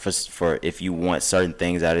platform for if you want certain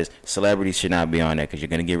things out of this. Celebrities should not be on there because you're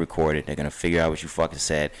gonna get recorded. They're gonna figure out what you fucking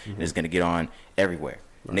said. And it's gonna get on everywhere.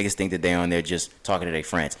 Right. Niggas think that they on there just talking to their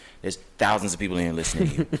friends. There's thousands of people in here listening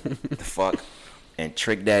to you. The fuck? And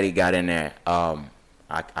Trick Daddy got in there.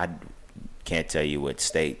 I can't tell you what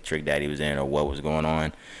state Trick Daddy was in or what was going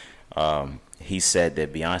on. He said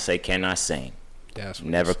that Beyonce cannot sing.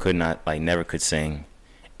 Never could sing.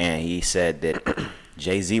 And he said that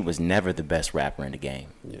Jay-Z was never the best rapper in the game.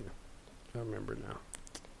 Yeah, I remember now.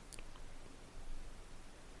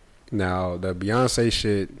 Now, the Beyonce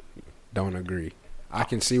shit, don't agree. I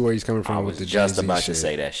can see where he's coming from with the Jay-Z shit. I was just about to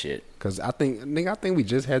say that shit. Because I think we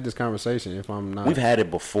just had this conversation, if I'm not... We've had it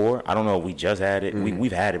before. I don't know if we just had it. Mm-hmm.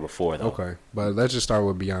 We've had it before, though. Okay, but let's just start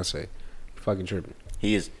with Beyonce. Fucking tripping.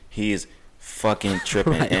 He is fucking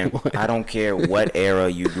tripping. Like, and what? I don't care what era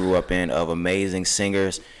you grew up in of amazing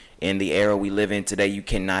singers. In the era we live in today, you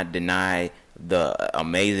cannot deny the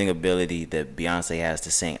amazing ability that Beyonce has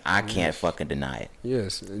to sing. I can't fucking deny it.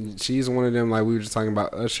 Yes, and she's one of them, like we were just talking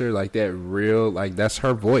about Usher, like that real, like that's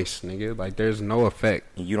her voice, nigga. Like there's no effect.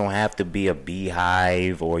 You don't have to be a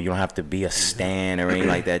Beehive or you don't have to be a Stan or anything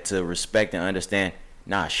like that to respect and understand.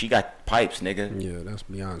 Nah, she got pipes, nigga. Yeah, that's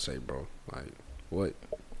Beyonce, bro. Like what?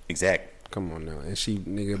 Exactly. Come on now. And she,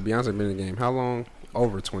 nigga, Beyonce been in the game how long?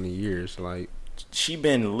 Over 20 years. Like she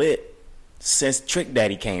been lit since Trick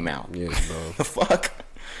Daddy came out. Yes, bro. The fuck?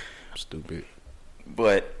 Stupid.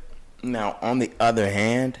 But now, on the other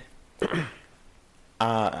hand,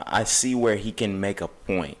 I see where he can make a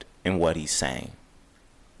point in what he's saying.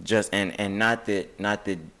 Just and not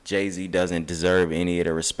that Jay-Z doesn't deserve any of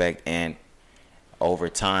the respect. And over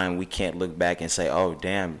time, we can't look back and say, "Oh,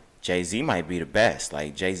 damn, Jay-Z might be the best."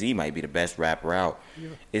 Like Jay-Z might be the best rapper out. Yeah.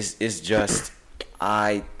 It's just.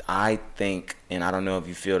 I think, and I don't know if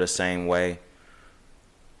you feel the same way,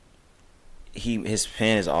 his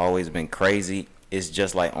pen has always been crazy. It's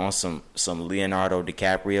just like on some Leonardo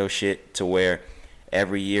DiCaprio shit to where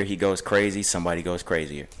every year he goes crazy, somebody goes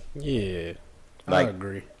crazier. Yeah, like, I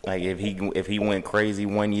agree. Like if he went crazy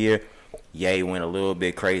one year, Ye went a little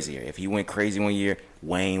bit crazier. If he went crazy one year,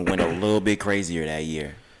 Wayne went a little bit crazier that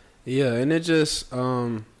year. Yeah, and it just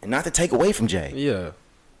and not to take away from Jay. Yeah.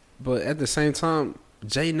 But at the same time,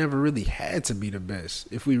 Jay never really had to be the best.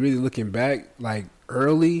 If we really looking back, like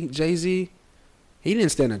early Jay-Z, he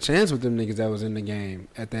didn't stand a chance with them niggas that was in the game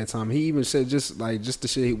at that time. He even said just the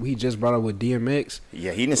shit he just brought up with DMX.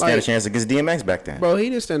 Yeah, he didn't stand a chance against DMX back then. Bro,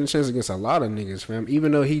 he didn't stand a chance against a lot of niggas, fam.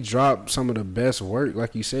 Even though he dropped some of the best work,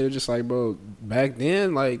 like you said, it's just like, bro, back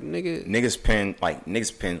then, like, niggas pen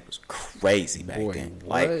was crazy back then.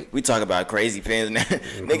 What? Like, we talk about crazy pens now.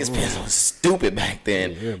 Niggas pens was stupid back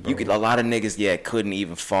then. Yeah, a lot of niggas, couldn't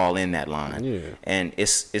even fall in that line. Yeah. And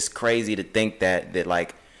it's crazy to think that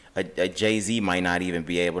like, a Jay-Z might not even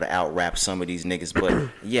be able to out-rap some of these niggas. But,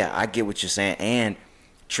 yeah, I get what you're saying. And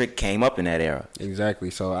Trick came up in that era.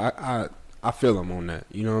 Exactly. So, I feel him on that.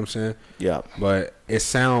 You know what I'm saying? Yeah. But it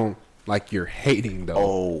sound like you're hating,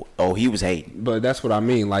 though. Oh, he was hating. But that's what I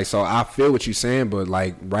mean. Like, so I feel what you're saying. But,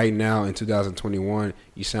 like, right now in 2021,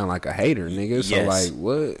 you sound like a hater, nigga. So, yes. like,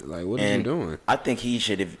 what? Like, what are you doing? I think he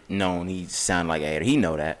should have known he sounded like a hater. He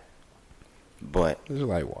know that. But it's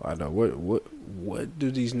like, well, I know what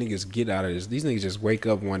do these niggas get out of this? These niggas just wake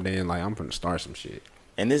up one day and like, I'm finna start some shit.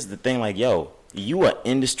 And this is the thing, like, yo, you a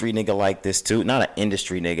industry nigga like this too. Not an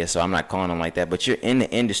industry nigga, so I'm not calling him like that. But you're in the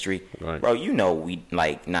industry, right. Bro. You know we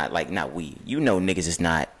not we. You know niggas is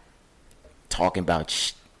not talking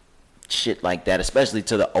about shit like that, especially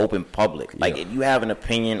to the open public. Like if you have an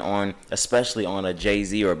opinion on, especially on a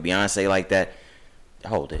Jay-Z or a Beyonce like that,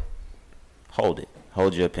 hold it.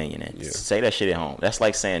 Hold your opinion in. Yeah. Say that shit at home. That's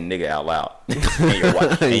like saying nigga out loud.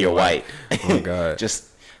 and you're white. Oh, God. Just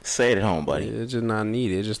say it at home, buddy. It's just not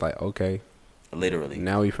needed. It's just like, okay. Literally.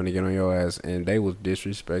 Now we finna get on your ass. And they was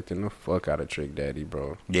disrespecting the fuck out of Trick Daddy,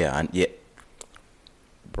 bro. Yeah.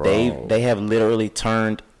 Bro. They have literally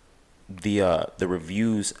turned the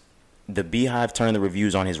reviews the Beehive turned the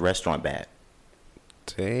reviews on his restaurant bad.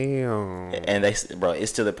 Damn. And bro,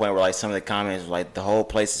 it's to the point where like some of the comments were like, the whole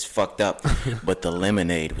place is fucked up, but the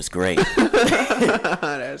lemonade was great.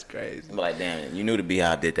 That's crazy. I'm like, damn, you knew the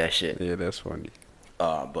Beehive did that shit. Yeah, that's funny.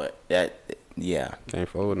 But that, yeah. Can't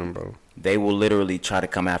fuck with them, bro. They will literally try to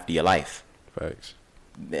come after your life. Facts.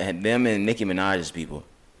 Them and Nicki Minaj's people.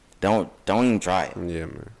 Don't even try it. Yeah,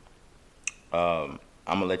 man. I'm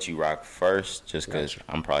gonna let you rock first, just because Gotcha.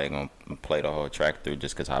 I'm probably gonna play the whole track through,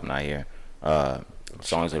 just because I'm not here.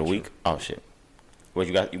 Songs of the week. Oh shit. What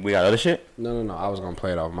you got? We got other shit? No. I was gonna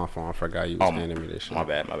play it off my phone. I forgot you was handing me this shit. My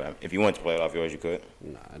bad. If you want to play it off yours, you could.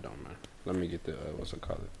 Nah, I don't, man. Let me get the what's it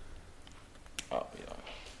called? Oh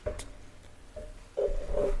yeah.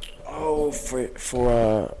 Oh, for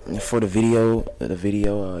the video, the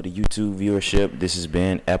YouTube viewership. This has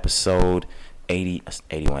been episode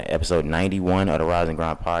 81, episode 91 of the Rise and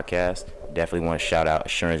Grind podcast. Definitely want to shout out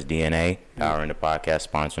Assurance DNA, powering the podcast,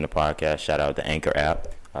 sponsoring the podcast. Shout out the Anchor app,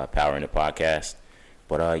 powering the podcast.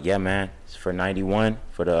 But yeah, man, it's for 91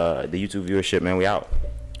 for the YouTube viewership, man. We out.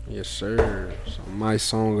 Yes, sir. So my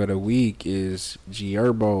song of the week is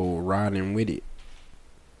Gierbo, Riding With It.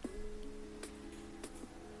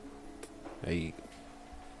 Hey.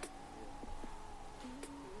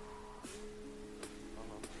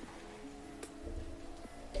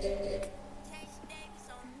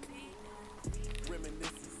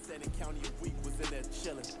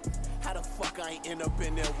 How the fuck I ain't end up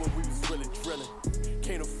in there when we was really drilling?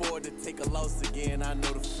 Can't afford to take a loss again, I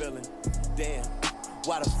know the feeling. Damn,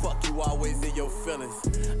 why the fuck you always in your feelings?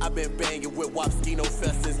 I been banging with Wapskino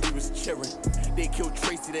Fest since we was cheering. They killed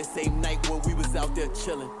Tracy that same night when we was out there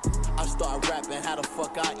chilling. I started rapping, how the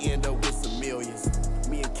fuck I end up with some millions?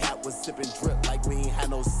 Me and Cat was sipping drip like we ain't had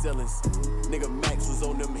no ceilings. Nigga Max was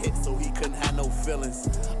on them hits so he couldn't have no feelings.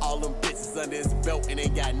 All them bitches under his belt and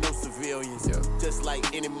ain't got no civilians. Yeah. Just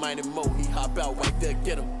like any minor mo, he hop out right there,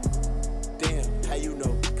 get him. Damn, how you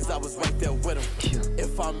know? Cause I was right there with him. Yeah.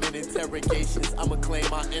 If I'm in interrogations, I'ma claim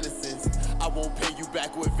my innocence. I won't pay you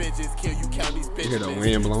back with vengeance, kill you counties, bitch. You hear the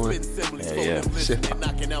wind blowing? Spitting similes, them listening,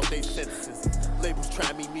 knocking out they sentences. Labels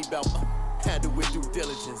try me about handle with due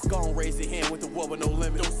diligence. Go on, raise your hand with the war with no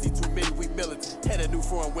limit. Don't see too many, we militant. Had a new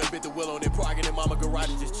foreign whip, bit the wheel on it. Parking in mama garage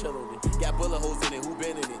and just chill on it. Got bullet holes in it, who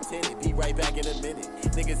been in it? Tenant, be right back in a minute.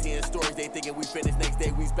 Niggas hearing stories, they thinking we finished. Next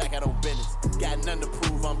day, we's back out on business. Got nothing to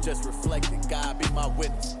prove, I'm just reflecting. God be my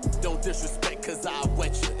witness. Don't disrespect, cause I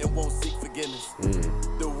wet you and won't seek forgiveness.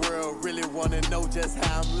 The world really wanna know just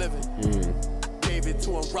how I'm living. Gave it to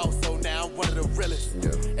him raw, so now I'm one of the realest.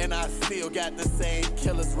 Yeah. And I still got the same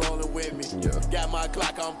killers rolling with me. Yeah. Got my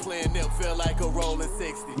Glock, I'm playing it, feel like a rolling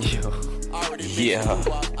 60. Yeah. Already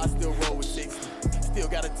I still roll with 60. Still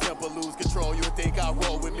got a temper, lose control, you would think I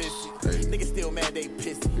roll with Missy. Hey. Niggas still mad, they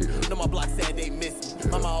pissed me. Yeah. Know my block said they miss me.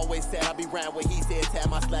 Yeah. Mama always said I be round when he said tap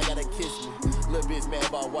my slag, gotta kiss me. Little bitch mad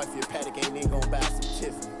about wife, your paddock ain't even gon' buy some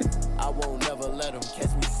Tiffany. I won't never let them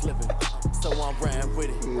catch me slipping. So I'm riding with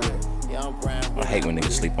it. Yeah, I'm riding with it. I hate when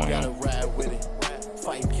niggas sleep on gotta y'all. Ride with it.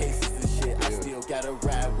 Fighting cases and shit, I still gotta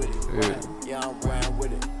ride with it. Yeah, I'm riding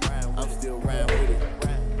with it. I'm still riding with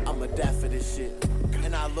it. I'ma die for this shit.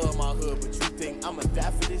 And I love my hood, but you think I'ma die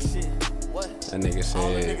for this shit? What? That nigga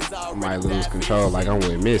said I might lose control like I'm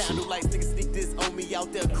with Missy. Like niggas think this on me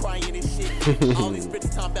out there crying and shit. All these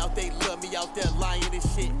bitches talking about they love me out there lying and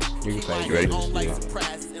shit. You can play great.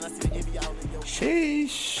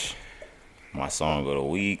 Sheesh. My song of the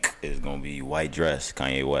week is gonna be White Dress,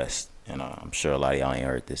 Kanye West. And I'm sure a lot of y'all ain't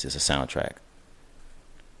heard this. It's a soundtrack.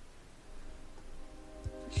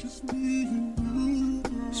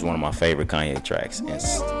 It's one of my favorite Kanye tracks. And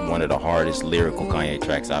it's one of the hardest lyrical Kanye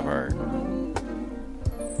tracks I've heard.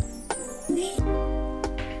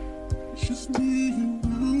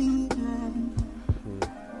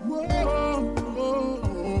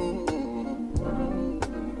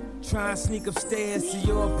 Try and sneak upstairs to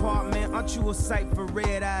your apartment. Aren't you a sight for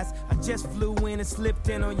red eyes? I just flew in and slipped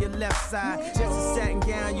in on your left side. Just a satin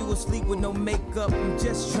gown, you asleep with no makeup. I'm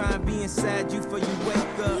just trying to be inside you before you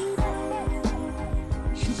wake up.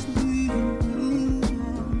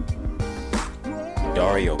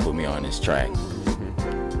 Dario put me on this track.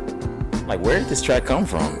 Like, where did this track come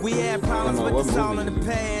from? We had problems with this all in the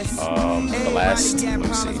past. The last, let me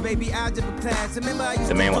see.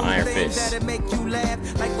 The man with Iron Fist. That'll make you laugh.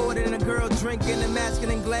 Like ordering a girl drinking a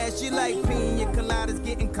masculine glass. You like pina coladas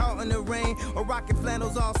getting caught in the rain. Or rocking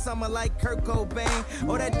flannels all summer like Kurt Cobain.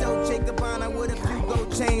 Or that Dolce Gabbana with a few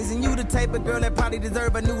gold chains. And you the type of girl that probably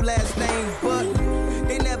deserve a new last name. But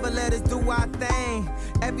they never let us do our thing.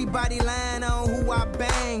 Everybody lying on who I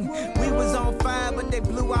bang. We was on fire, but they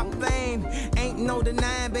blew our flame. Ain't no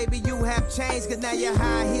denying, baby, you have changed. Cause now your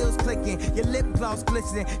high heels clicking, your lip gloss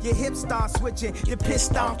glistening, your hips start switching, you're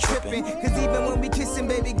pissed off tripping. Cause even when we kissing,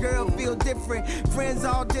 baby girl, feel different. Friends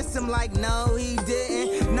all diss him like, no, he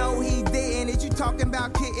didn't. No, he didn't. Is you talking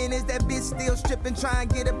about kitten? Is that bitch still stripping, trying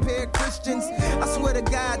to get a pair of Christians? I swear to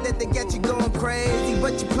God that they get you going crazy,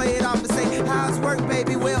 but you play it off and say, how's work,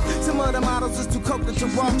 baby? Well, some of the models is too coated to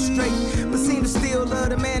walk straight, but seem to still love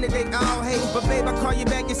the man that they all hate. But babe, I call you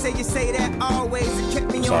back and say you say that always. It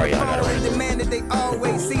kept me on the phone and demanded they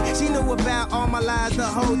always see. She knew about all my lies the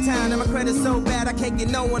whole time, and my credit's so bad I can't get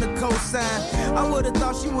no one to co-sign. I would've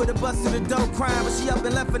thought she would've busted a dope crime, but she up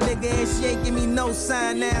and left a nigga and she ain't give me no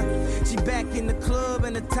sign now. She back in the club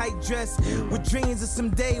in a tight dress, with dreams of some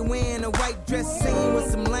day wearing a white dress, scene with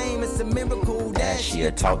some lame. It's a miracle that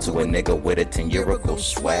she'll talk to a nigga with a 10-year-old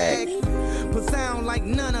swag. But sound like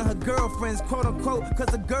none of her girlfriends, quote unquote, cause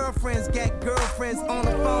her girlfriends got girlfriends on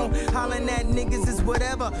the phone, hollering at niggas is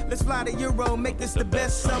whatever. Let's fly to Euro, make this the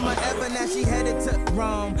best summer ever. Now she headed to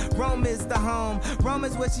Rome. Rome is the home. Rome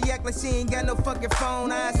is where she act like she ain't got no fucking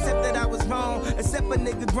phone. I accept that I was wrong, except a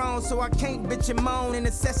nigga grown, so I can't bitch and moan in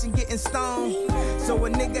a session getting stoned. So a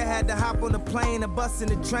nigga had to hop on the plane, a bus and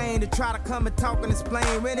the train to try to come and talk and explain.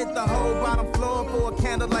 Rented the whole bottom floor for a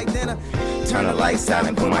candlelight dinner. Turn the lights out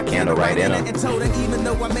and put my candle right in her. And told her even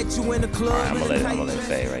though I met you in the club. Alright, I'm gonna let it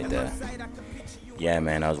fade right there. Yeah,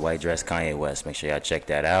 man, that was White Dress Kanye West. Make sure y'all check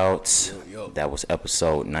that out. That was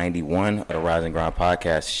episode 91 of the Rise and Grind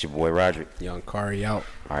podcast. It's your boy Roderick. Young Kari out.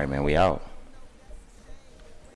 All right, man, we out.